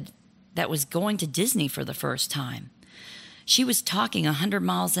kid that was going to Disney for the first time. She was talking 100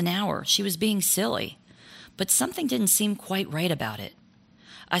 miles an hour. She was being silly. But something didn't seem quite right about it.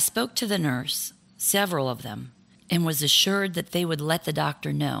 I spoke to the nurse, several of them, and was assured that they would let the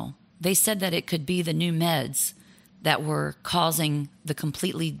doctor know. They said that it could be the new meds that were causing the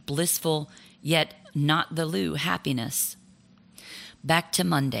completely blissful, yet not the Lou, happiness. Back to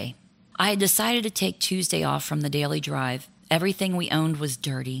Monday. I had decided to take Tuesday off from the daily drive. Everything we owned was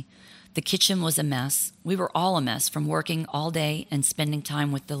dirty. The kitchen was a mess. We were all a mess from working all day and spending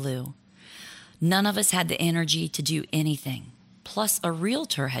time with the Lou. None of us had the energy to do anything. Plus, a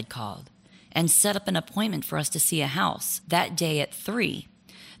realtor had called and set up an appointment for us to see a house that day at 3.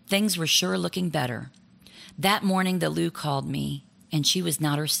 Things were sure looking better. That morning, the Lou called me, and she was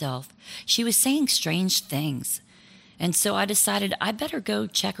not herself. She was saying strange things, and so I decided I better go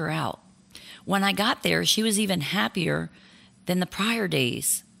check her out. When I got there, she was even happier than the prior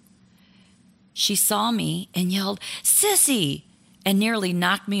days. She saw me and yelled, "Sissy!" and nearly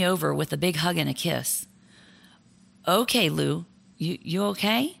knocked me over with a big hug and a kiss. "Okay, Lou, you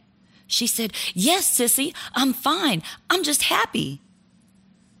okay?" She said, "Yes, Sissy, I'm fine. I'm just happy."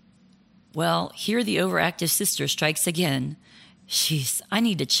 Well, here the overactive sister strikes again. Jeez, I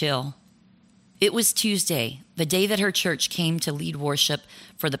need to chill. It was Tuesday, the day that her church came to lead worship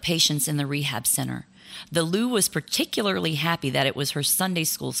for the patients in the rehab center. The Lou was particularly happy that it was her Sunday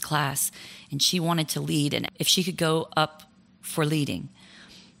school's class, and she wanted to lead, and if she could go up for leading.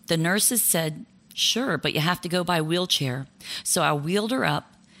 The nurses said, "Sure, but you have to go by wheelchair." So I wheeled her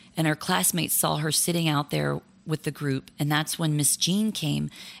up, and her classmates saw her sitting out there with the group, and that's when Miss Jean came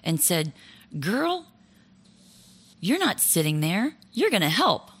and said, "Girl, you're not sitting there. You're going to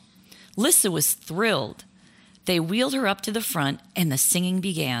help." Lissa was thrilled. They wheeled her up to the front, and the singing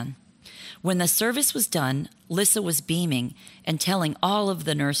began. When the service was done, Lissa was beaming and telling all of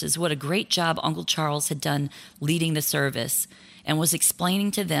the nurses what a great job Uncle Charles had done leading the service, and was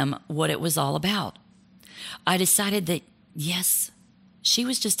explaining to them what it was all about. I decided that, yes, she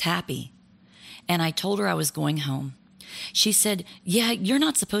was just happy, and I told her I was going home. She said, "Yeah, you're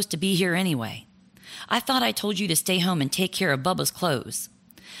not supposed to be here anyway. I thought I told you to stay home and take care of Bubba's clothes."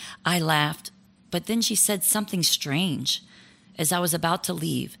 I laughed, but then she said something strange as I was about to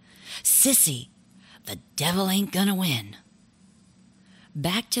leave. "Sissy, the devil ain't gonna win."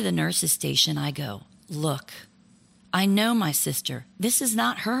 Back to the nurse's station I go. Look, I know my sister. This is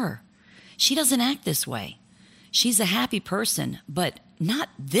not her. She doesn't act this way. She's a happy person, but not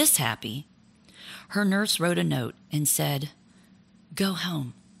this happy. Her nurse wrote a note and said, "Go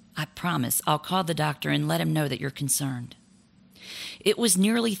home. I promise I'll call the doctor and let him know that you're concerned." It was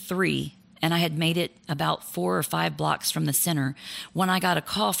nearly 3, and I had made it about 4 or 5 blocks from the center when I got a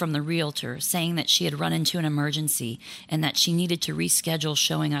call from the realtor saying that she had run into an emergency and that she needed to reschedule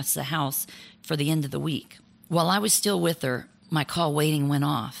showing us the house for the end of the week. While I was still with her, my call waiting went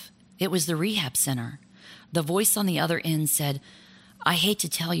off. It was the rehab center. The voice on the other end said, "I hate to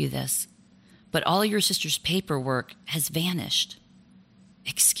tell you this, but all your sister's paperwork has vanished."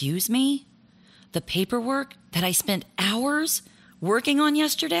 Excuse me? The paperwork that I spent hours working on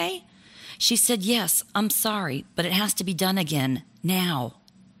yesterday? She said, "Yes, I'm sorry, but it has to be done again, now."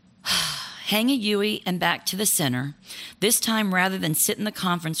 Hang a Yui and back to the center. This time, rather than sit in the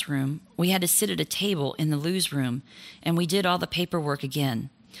conference room, we had to sit at a table in the Lou's room, and we did all the paperwork again.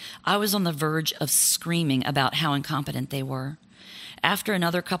 I was on the verge of screaming about how incompetent they were. After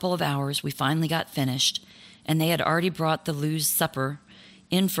another couple of hours, we finally got finished, and they had already brought the Lou's supper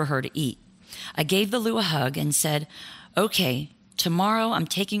in for her to eat. I gave the Lou a hug and said, "Okay, tomorrow I'm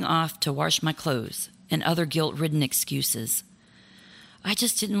taking off to wash my clothes," and other guilt-ridden excuses. I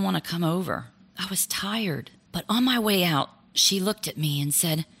just didn't want to come over. I was tired. But on my way out, she looked at me and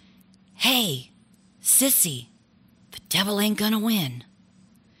said, "Hey, Sissy, the devil ain't gonna win."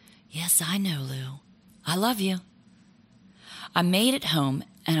 Yes, I know, Lou. I love you. I made it home,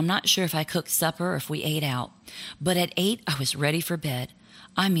 and I'm not sure if I cooked supper or if we ate out. But at 8, I was ready for bed.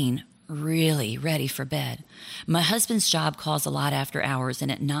 I mean, really ready for bed. My husband's job calls a lot after hours,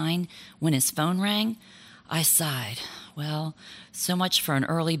 and at 9, when his phone rang, I sighed. Well, so much for an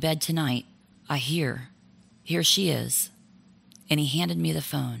early bed tonight. Here she is. And he handed me the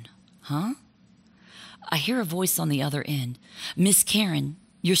phone. Huh? I hear a voice on the other end. "Miss Karen,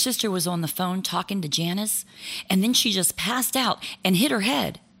 your sister was on the phone talking to Janice, and then she just passed out and hit her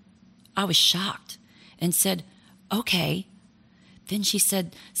head." I was shocked and said, okay. Then she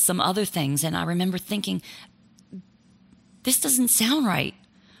said some other things, and I remember thinking, this doesn't sound right.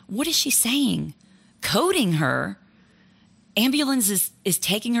 What is she saying? Coding her? Ambulance is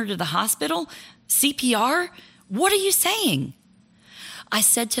taking her to the hospital? CPR? What are you saying? I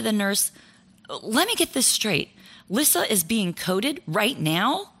said to the nurse, let me get this straight. Lissa is being coded right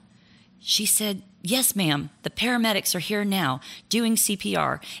now? She said, yes, ma'am. The paramedics are here now doing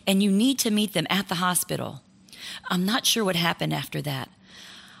CPR, and you need to meet them at the hospital. I'm not sure what happened after that.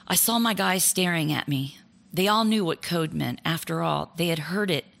 I saw my guys staring at me. They all knew what code meant. After all, they had heard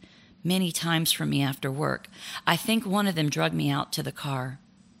it many times from me after work. I think one of them drugged me out to the car.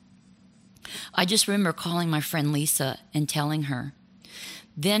 I just remember calling my friend Lisa and telling her.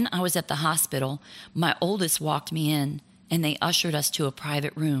 Then I was at the hospital. My oldest walked me in, and they ushered us to a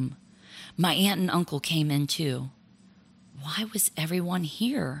private room. My aunt and uncle came in too. Why was everyone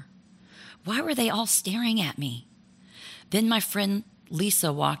here? Why were they all staring at me? Then my friend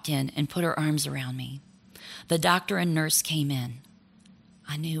Lisa walked in and put her arms around me. The doctor and nurse came in.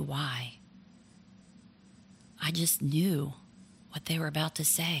 I knew why. I just knew what they were about to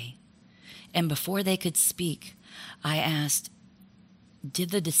say. And before they could speak, I asked, did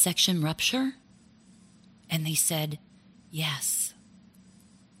the dissection rupture? And they said, yes.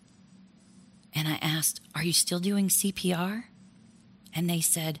 And I asked, are you still doing CPR? And they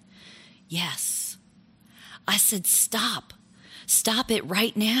said, yes. I said, stop. Stop it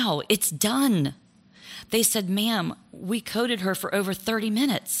right now. It's done. They said, ma'am, we coded her for over 30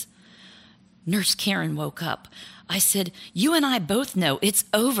 minutes. Nurse Karen woke up. I said, you and I both know it's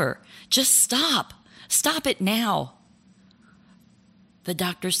over. Just stop. Stop it now. The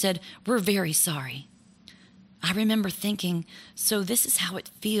doctor said, we're very sorry. I remember thinking, so this is how it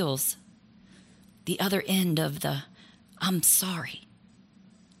feels. The other end of the, I'm sorry.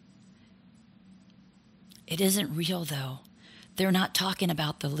 It isn't real, though. They're not talking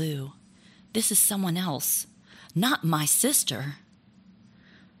about the Lou. This is someone else, not my sister.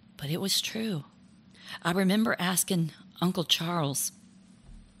 But it was true. I remember asking Uncle Charles,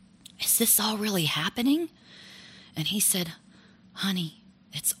 is this all really happening? And he said, honey,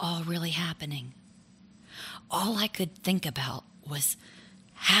 it's all really happening. All I could think about was,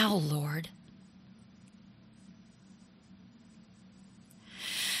 how, Lord?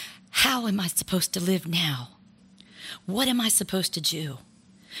 How am I supposed to live now? What am I supposed to do?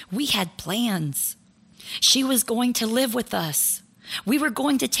 We had plans. She was going to live with us. We were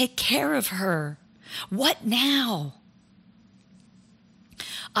going to take care of her. What now?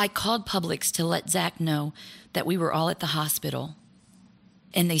 I called Publix to let Zach know that we were all at the hospital,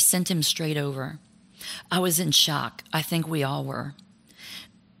 and they sent him straight over. I was in shock. I think we all were.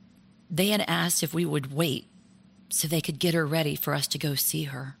 They had asked if we would wait so they could get her ready for us to go see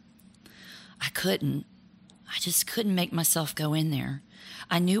her. I couldn't. I just couldn't make myself go in there.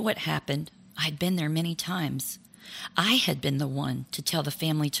 I knew what happened. I'd been there many times. I had been the one to tell the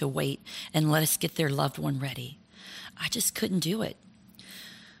family to wait and let us get their loved one ready. I just couldn't do it.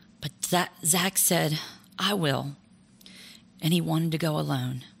 But Zach said, I will. And he wanted to go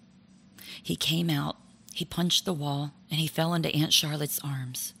alone. He came out, he punched the wall, and he fell into Aunt Charlotte's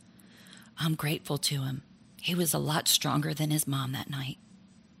arms. I'm grateful to him. He was a lot stronger than his mom that night.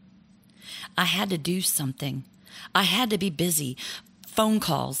 I had to do something. I had to be busy. Phone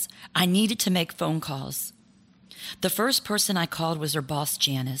calls. I needed to make phone calls. The first person I called was her boss,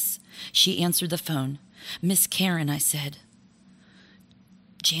 Janice. She answered the phone. Miss Karen, I said.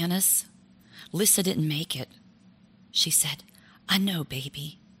 Janice, Lissa didn't make it. She said, I know,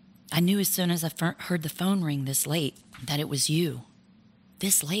 baby. I knew as soon as I heard the phone ring this late that it was you.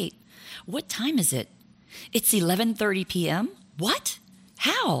 This late? What time is it? It's 11:30 p.m.? What?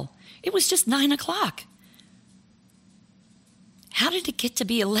 How? It was just 9 o'clock. How did it get to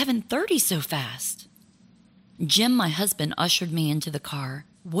be 11:30 so fast? Jim, my husband, ushered me into the car.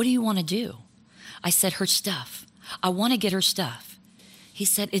 What do you want to do? I said, her stuff. I want to get her stuff. He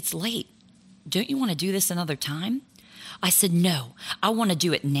said, it's late. Don't you want to do this another time? I said, no, I want to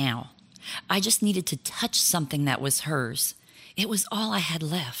do it now. I just needed to touch something that was hers. It was all I had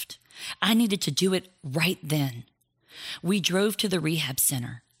left. I needed to do it right then. We drove to the rehab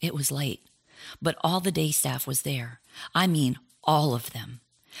center. It was late, but all the day staff was there. I mean, all of them.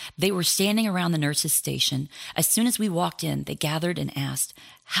 They were standing around the nurse's station. As soon as we walked in, they gathered and asked,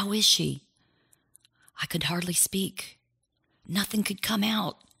 how is she? I could hardly speak. Nothing could come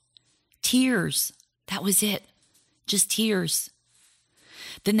out. Tears. That was it. Just tears.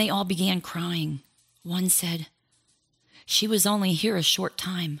 Then they all began crying. One said, she was only here a short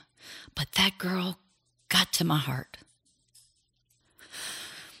time, but that girl got to my heart.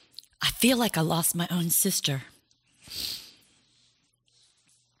 I feel like I lost my own sister.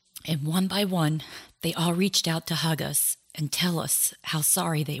 And one by one, they all reached out to hug us and tell us how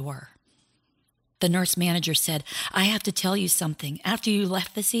sorry they were. The nurse manager said, I have to tell you something. After you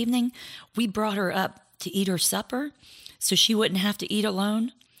left this evening, we brought her up to eat her supper so she wouldn't have to eat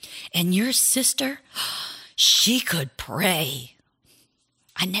alone. And your sister, she could pray.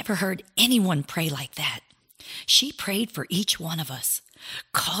 I never heard anyone pray like that. She prayed for each one of us,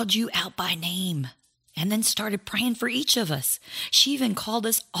 called you out by name, and then started praying for each of us. She even called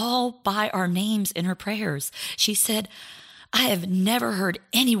us all by our names in her prayers. She said, I have never heard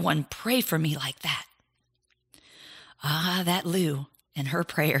anyone pray for me like that. Ah, that Lou and her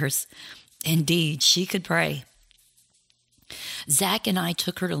prayers. Indeed, she could pray. Zach and I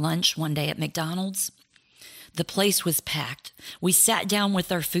took her to lunch one day at McDonald's. The place was packed. We sat down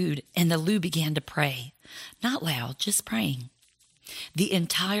with our food, and the Lou began to pray. Not loud, just praying. The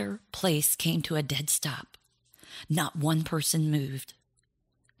entire place came to a dead stop. Not one person moved.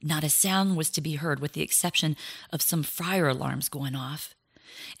 Not a sound was to be heard with the exception of some fire alarms going off.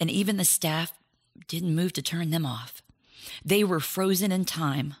 And even the staff didn't move to turn them off. They were frozen in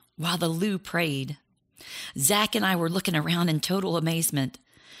time while the Lou prayed. Zach and I were looking around in total amazement.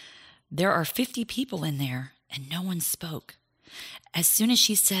 There are 50 people in there, and no one spoke. As soon as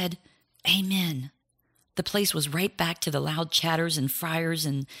she said, Amen, the place was right back to the loud chatters and fires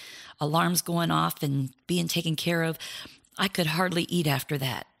and alarms going off and being taken care of. I could hardly eat after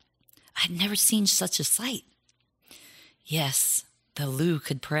that. I'd never seen such a sight. Yes, the Lou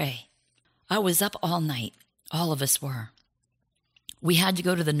could pray. I was up all night. All of us were. We had to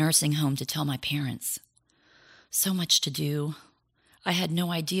go to the nursing home to tell my parents. So much to do. I had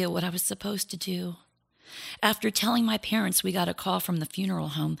no idea what I was supposed to do. After telling my parents, we got a call from the funeral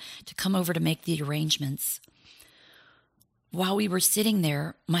home to come over to make the arrangements. While we were sitting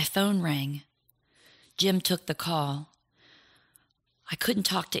there, my phone rang. Jim took the call. I couldn't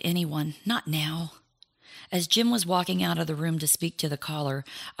talk to anyone, not now. As Jim was walking out of the room to speak to the caller,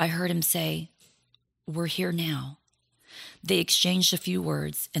 I heard him say, We're here now. They exchanged a few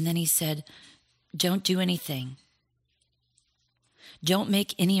words, and then he said, Don't do anything. Don't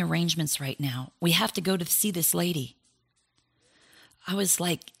make any arrangements right now. We have to go to see this lady. I was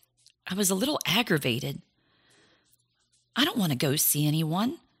a little aggravated. I don't want to go see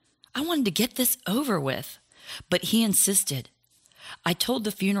anyone. I wanted to get this over with. But he insisted. I told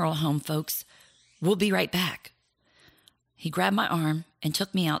the funeral home folks, we'll be right back. He grabbed my arm and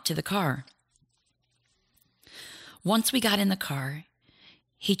took me out to the car. Once we got in the car,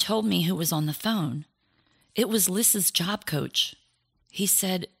 he told me who was on the phone. It was Liz's job coach. He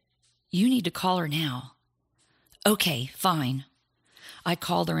said, You need to call her now. Okay, fine. I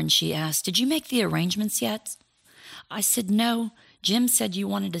called her and she asked, Did you make the arrangements yet? I said, No, Jim said you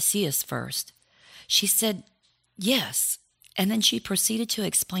wanted to see us first. She said, Yes. And then she proceeded to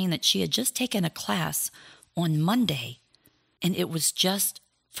explain that she had just taken a class on Monday, and it was just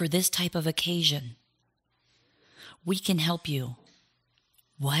for this type of occasion. We can help you.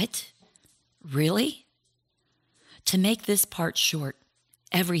 What? Really? To make this part short,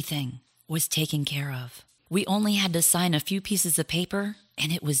 everything was taken care of. We only had to sign a few pieces of paper,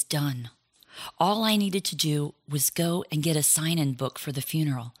 and it was done. All I needed to do was go and get a sign-in book for the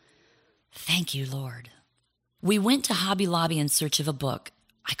funeral. Thank you, Lord. We went to Hobby Lobby in search of a book.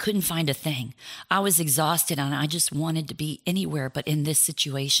 I couldn't find a thing. I was exhausted and I just wanted to be anywhere but in this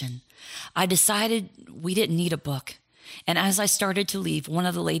situation. I decided we didn't need a book. And as I started to leave, one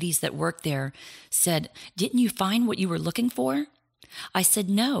of the ladies that worked there said, Didn't you find what you were looking for? I said,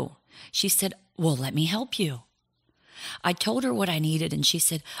 No. She said, Well, let me help you. I told her what I needed and she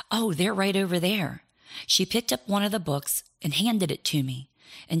said, Oh, they're right over there. She picked up one of the books and handed it to me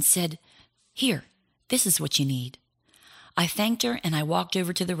and said, Here. This is what you need. I thanked her and I walked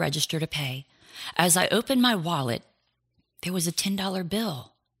over to the register to pay. As I opened my wallet, there was a $10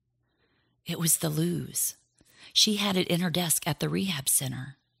 bill. It was the Lou's. She had it in her desk at the rehab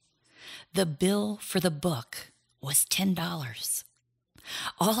center. The bill for the book was $10.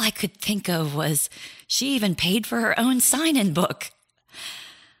 All I could think of was she even paid for her own sign-in book.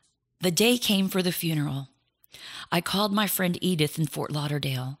 The day came for the funeral. I called my friend Edith in Fort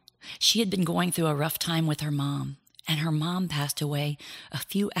Lauderdale. She had been going through a rough time with her mom, and her mom passed away a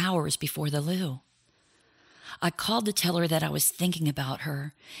few hours before the Lou. I called to tell her that I was thinking about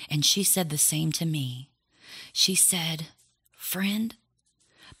her, and she said the same to me. She said, Friend,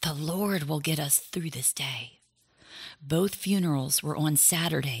 the Lord will get us through this day. Both funerals were on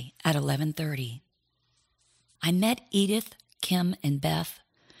Saturday at 11:30. I met Edith, Kim, and Beth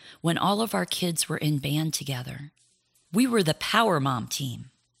when all of our kids were in band together. We were the Power Mom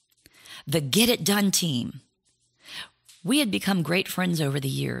team. The Get It Done team. We had become great friends over the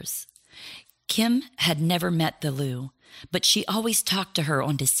years. Kim had never met the Lou, but she always talked to her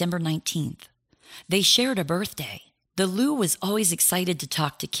on December 19th. They shared a birthday. The Lou was always excited to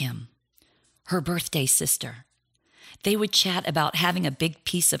talk to Kim, her birthday sister. They would chat about having a big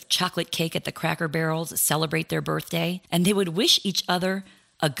piece of chocolate cake at the Cracker Barrel to celebrate their birthday, and they would wish each other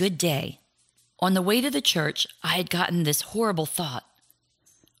a good day. On the way to the church, I had gotten this horrible thought.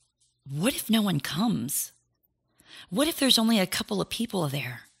 What if no one comes? What if there's only a couple of people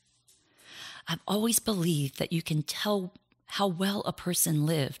there? I've always believed that you can tell how well a person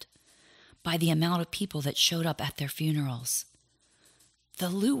lived by the amount of people that showed up at their funerals. The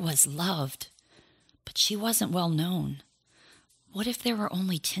Lou was loved, but she wasn't well known. What if there were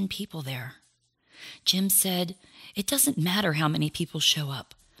only 10 people there? Jim said, it doesn't matter how many people show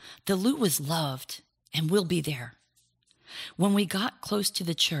up. The Lou was loved and will be there. When we got close to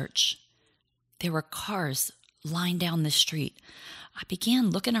the church, there were cars lined down the street. I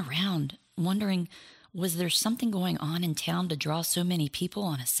began looking around, wondering, was there something going on in town to draw so many people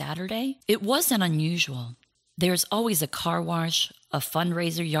on a Saturday? It wasn't unusual. There's always a car wash, a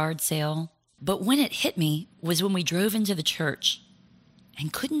fundraiser yard sale. But when it hit me was when we drove into the church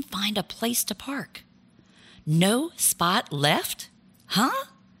and couldn't find a place to park. No spot left? Huh?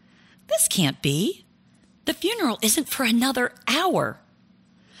 This can't be. The funeral isn't for another hour.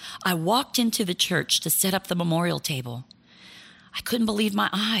 I walked into the church to set up the memorial table. I couldn't believe my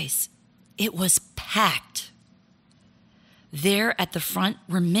eyes. It was packed. There at the front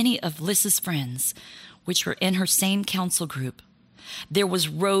were many of Liz's friends, which were in her same council group. There was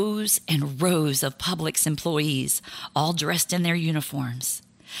rows and rows of Publix employees, all dressed in their uniforms.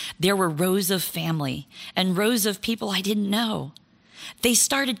 There were rows of family and rows of people I didn't know. They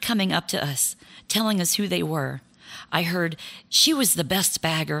started coming up to us, telling us who they were. I heard, she was the best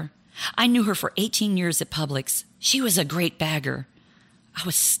bagger. I knew her for 18 years at Publix. She was a great bagger. I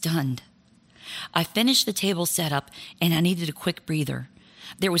was stunned. I finished the table setup and I needed a quick breather.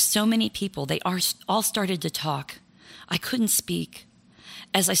 There was so many people, they all started to talk. I couldn't speak.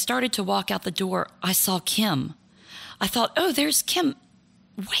 As I started to walk out the door, I saw Kim. I thought, oh, there's Kim.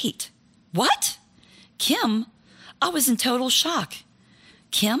 Wait, what? Kim? I was in total shock.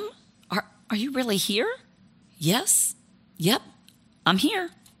 Kim, are you really here? Yes. Yep, I'm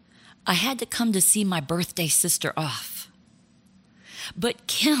here. I had to come to see my birthday sister off. But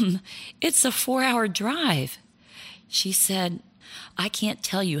Kim, it's a 4-hour drive. She said, I can't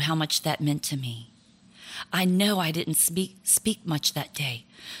tell you how much that meant to me. I know I didn't speak much that day.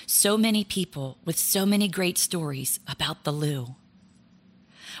 So many people with so many great stories about the Lou.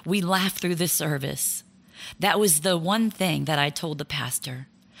 We laughed through the service. That was the one thing that I told the pastor.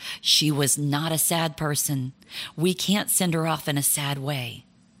 She was not a sad person. We can't send her off in a sad way.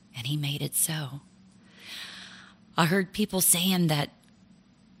 And he made it so. I heard people saying that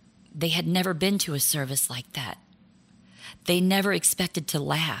they had never been to a service like that. They never expected to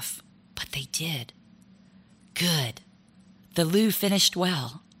laugh, but they did. Good. The Lou finished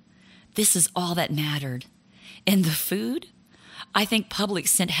well. This is all that mattered. And the food? I think Publix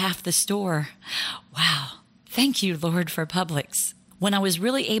sent half the store. Wow. Thank you, Lord, for Publix. When I was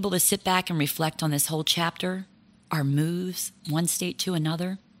really able to sit back and reflect on this whole chapter, our moves, one state to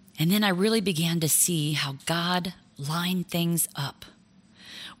another, and then I really began to see how God lined things up.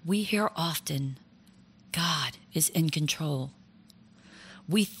 We hear often, God is in control.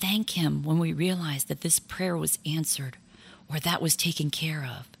 We thank him when we realize that this prayer was answered or that was taken care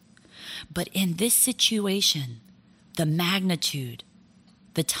of. But in this situation, the magnitude,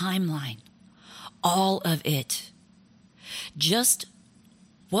 the timeline, all of it, just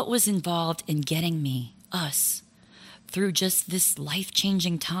what was involved in getting me, us, through just this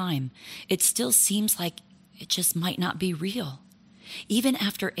life-changing time, it still seems like it just might not be real. Even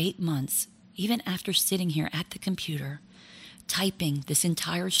after 8 months, even after sitting here at the computer, typing this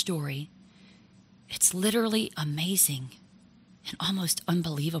entire story, it's literally amazing and almost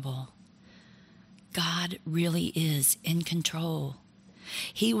unbelievable. God really is in control.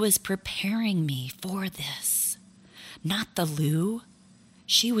 He was preparing me for this. Not the Lou.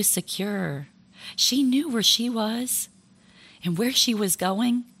 She was secure. She knew where she was and where she was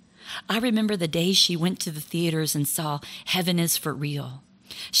going. I remember the day she went to the theaters and saw Heaven is for Real.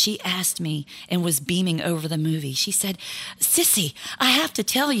 She asked me and was beaming over the movie. She said, Sissy, I have to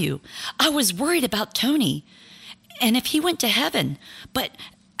tell you, I was worried about Tony and if he went to heaven. But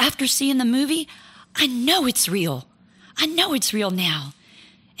after seeing the movie, I know it's real. I know it's real now.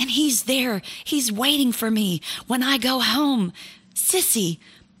 And he's there. He's waiting for me when I go home. Sissy,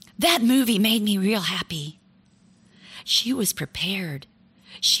 that movie made me real happy. She was prepared.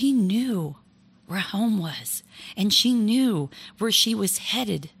 She knew where home was, and she knew where she was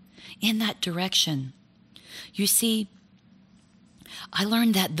headed in that direction. You see, I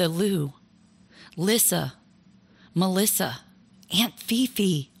learned that the Lou, Lissa, Melissa, Aunt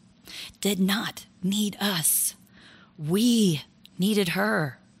Fifi did not need us. We needed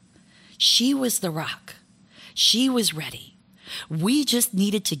her. She was the rock. She was ready. We just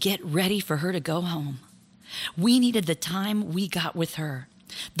needed to get ready for her to go home. We needed the time we got with her.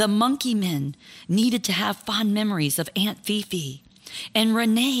 The monkey men needed to have fond memories of Aunt Fifi. And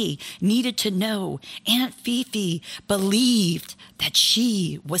Renee needed to know Aunt Fifi believed that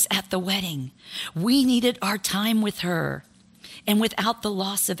she was at the wedding. We needed our time with her. And without the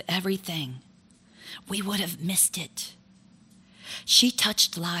loss of everything, we would have missed it. She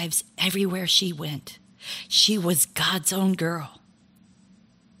touched lives everywhere she went. She was God's own girl.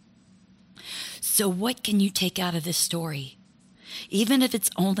 So what can you take out of this story? Even if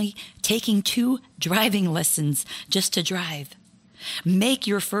it's only taking 2 driving lessons just to drive. Make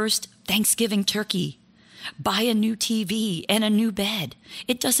your first Thanksgiving turkey. Buy a new TV and a new bed.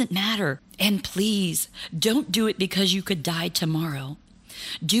 It doesn't matter. And please, don't do it because you could die tomorrow.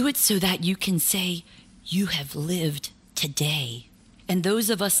 Do it so that you can say, you have lived today. And those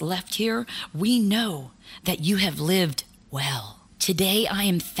of us left here, we know that you have lived well. Today, I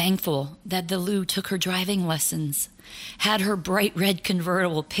am thankful that the Lou took her driving lessons, had her bright red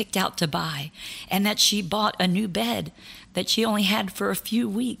convertible picked out to buy, and that she bought a new bed that she only had for a few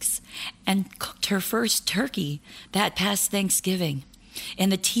weeks and cooked her first turkey that past Thanksgiving.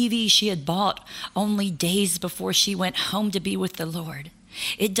 And the TV she had bought only days before she went home to be with the Lord.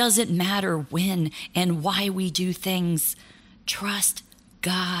 It doesn't matter when and why we do things. Trust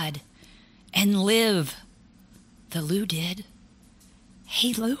God and live. The Lou did.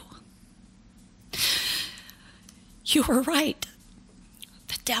 Hey, Lou. You were right.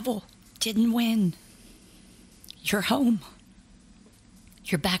 The devil didn't win. You're home.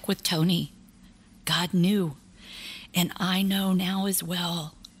 You're back with Tony. God knew. And I know now as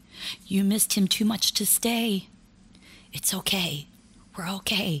well. You missed him too much to stay. It's okay. We're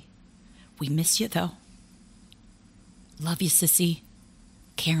okay. We miss you, though. Love you, sissy.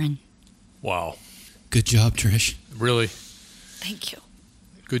 Karen. Wow. Good job, Trish. Really Thank you.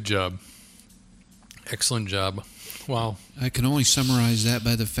 good job. Excellent job. Wow. I can only summarize that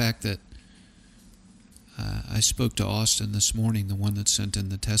by the fact that I spoke to Austin this morning, the one that sent in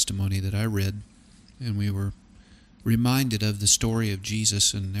the testimony that I read, and we were reminded of the story of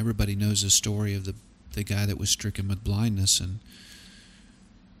Jesus, and everybody knows the story of the guy that was stricken with blindness, and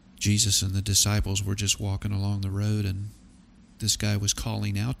Jesus and the disciples were just walking along the road, and this guy was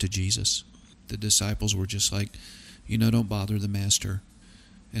calling out to Jesus. The disciples were just like, don't bother the master.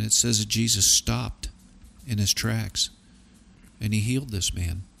 And it says that Jesus stopped in his tracks, and he healed this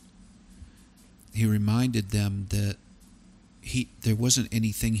man. He reminded them that there wasn't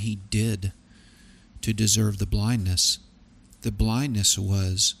anything he did to deserve the blindness. The blindness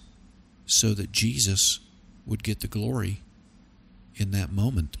was so that Jesus would get the glory in that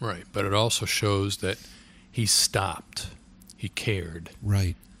moment. Right. But it also shows that he stopped. He cared.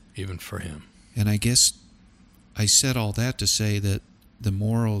 Right. Even for him. And I guess I said all that to say that the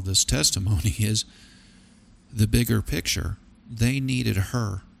moral of this testimony is the bigger picture. They needed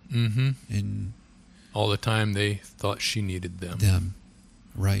her. Mm-hmm. And all the time they thought she needed them. Them.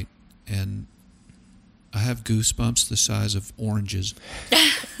 Right. And I have goosebumps the size of oranges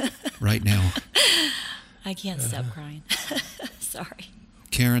right now. I can't stop crying. Sorry.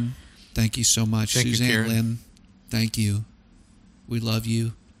 Karen, thank you so much. Thank you, Suzanne Karen. Lynn, thank you. We love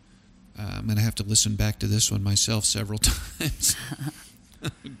you. I'm going to have to listen back to this one myself several times.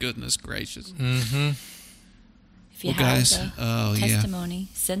 Goodness gracious. Mm-hmm. If you Well, have guys, a testimony,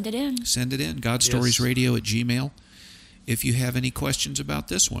 send it in. Send it in. GodStoriesRadio@gmail. If you have any questions about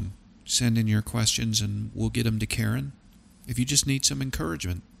this one, send in your questions and we'll get them to Karen. If you just need some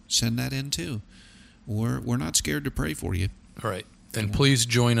encouragement, send that in too. We're not scared to pray for you. All right. And please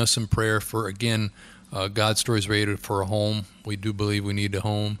join us in prayer for, again, God Stories Radio for a home. We do believe we need a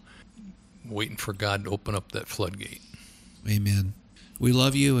home. Waiting for God to open up that floodgate. Amen. We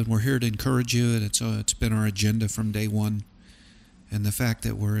love you, and we're here to encourage you, and it's been our agenda from day one. And the fact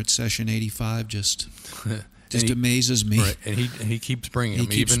that we're at session 85 just amazes me. Right. And he keeps bringing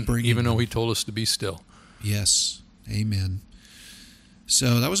them, even though he told us to be still. Yes. Amen.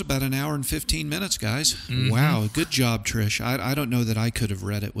 So that was about an hour and 15 minutes, guys. Mm-hmm. Wow. Good job, Trish. I don't know that I could have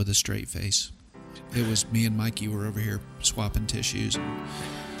read it with a straight face. It was me and Mikey were over here swapping tissues.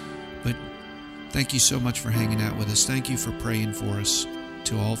 But thank you so much for hanging out with us. Thank you for praying for us.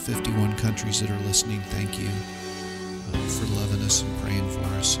 To all 51 countries that are listening, thank you for loving us and praying for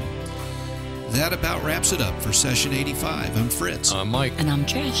us. That about wraps it up for session 85. I'm Fritz. I'm Mike. And I'm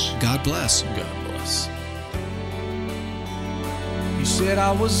Trish. God bless. God bless. He said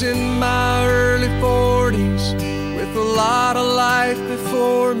I was in my early 40s with a lot of life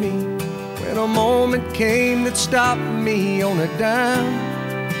before me, when a moment came that stopped me on a dime.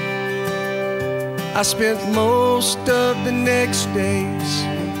 I spent most of the next days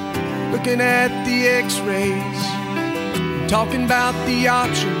looking at the x-rays, talking about the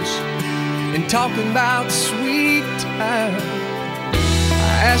options and talking about sweet time.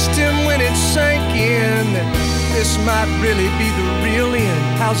 I asked him when it sank in that this might really be the real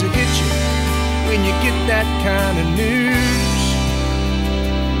end. How's it hit you when you get that kind of news?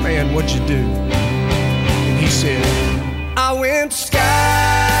 Man, what'd you do? And he said, I went skydiving,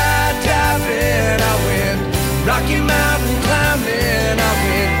 I went Rocky Mountain climbing, I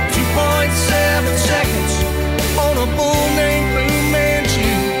went 2.7 seconds on a bull named Fu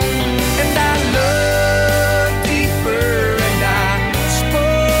Manchu. And I looked deeper and I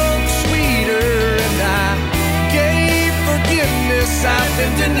spoke sweeter and I gave forgiveness I've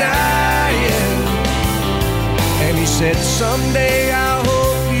been denying. And he said, someday I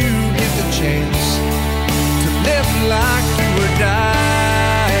hope you get the chance to live like you were dying.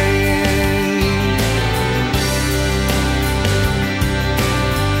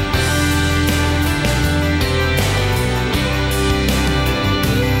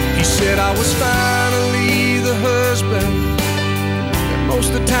 He said I was finally the husband that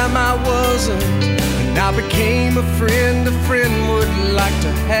most of the time I wasn't, and I became a friend would like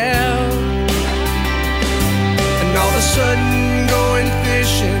to have. And all of a sudden going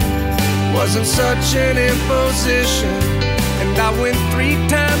fishing wasn't such an imposition, and I went 3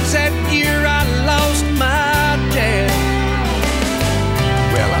 times that year. I lost my dad.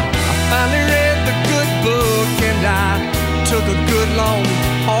 Well, I finally read the good book, and I took a good long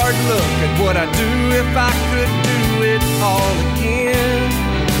hard look at what I'd do if I could do it all again.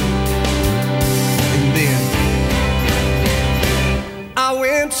 And then I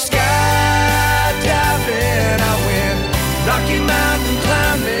went skydiving, I went Rocky Mountain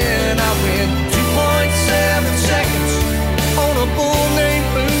climbing, I went 2.7 seconds on a bull named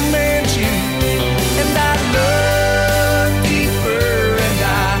Fu Manchu. And I looked deeper and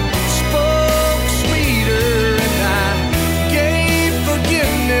I spoke sweeter and I gave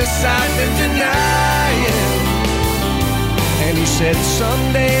forgiveness I've been denying. And he said,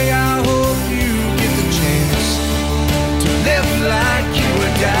 someday I hope you get the chance to live like you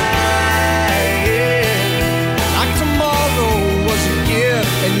were dying. Like tomorrow was a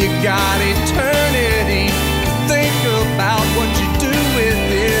gift and you got eternity to think about what you do with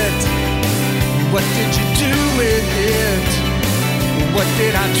it. What did you do with it? What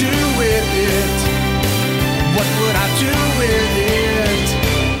did I do with it? What would I do with it?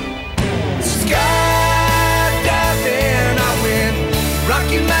 Sky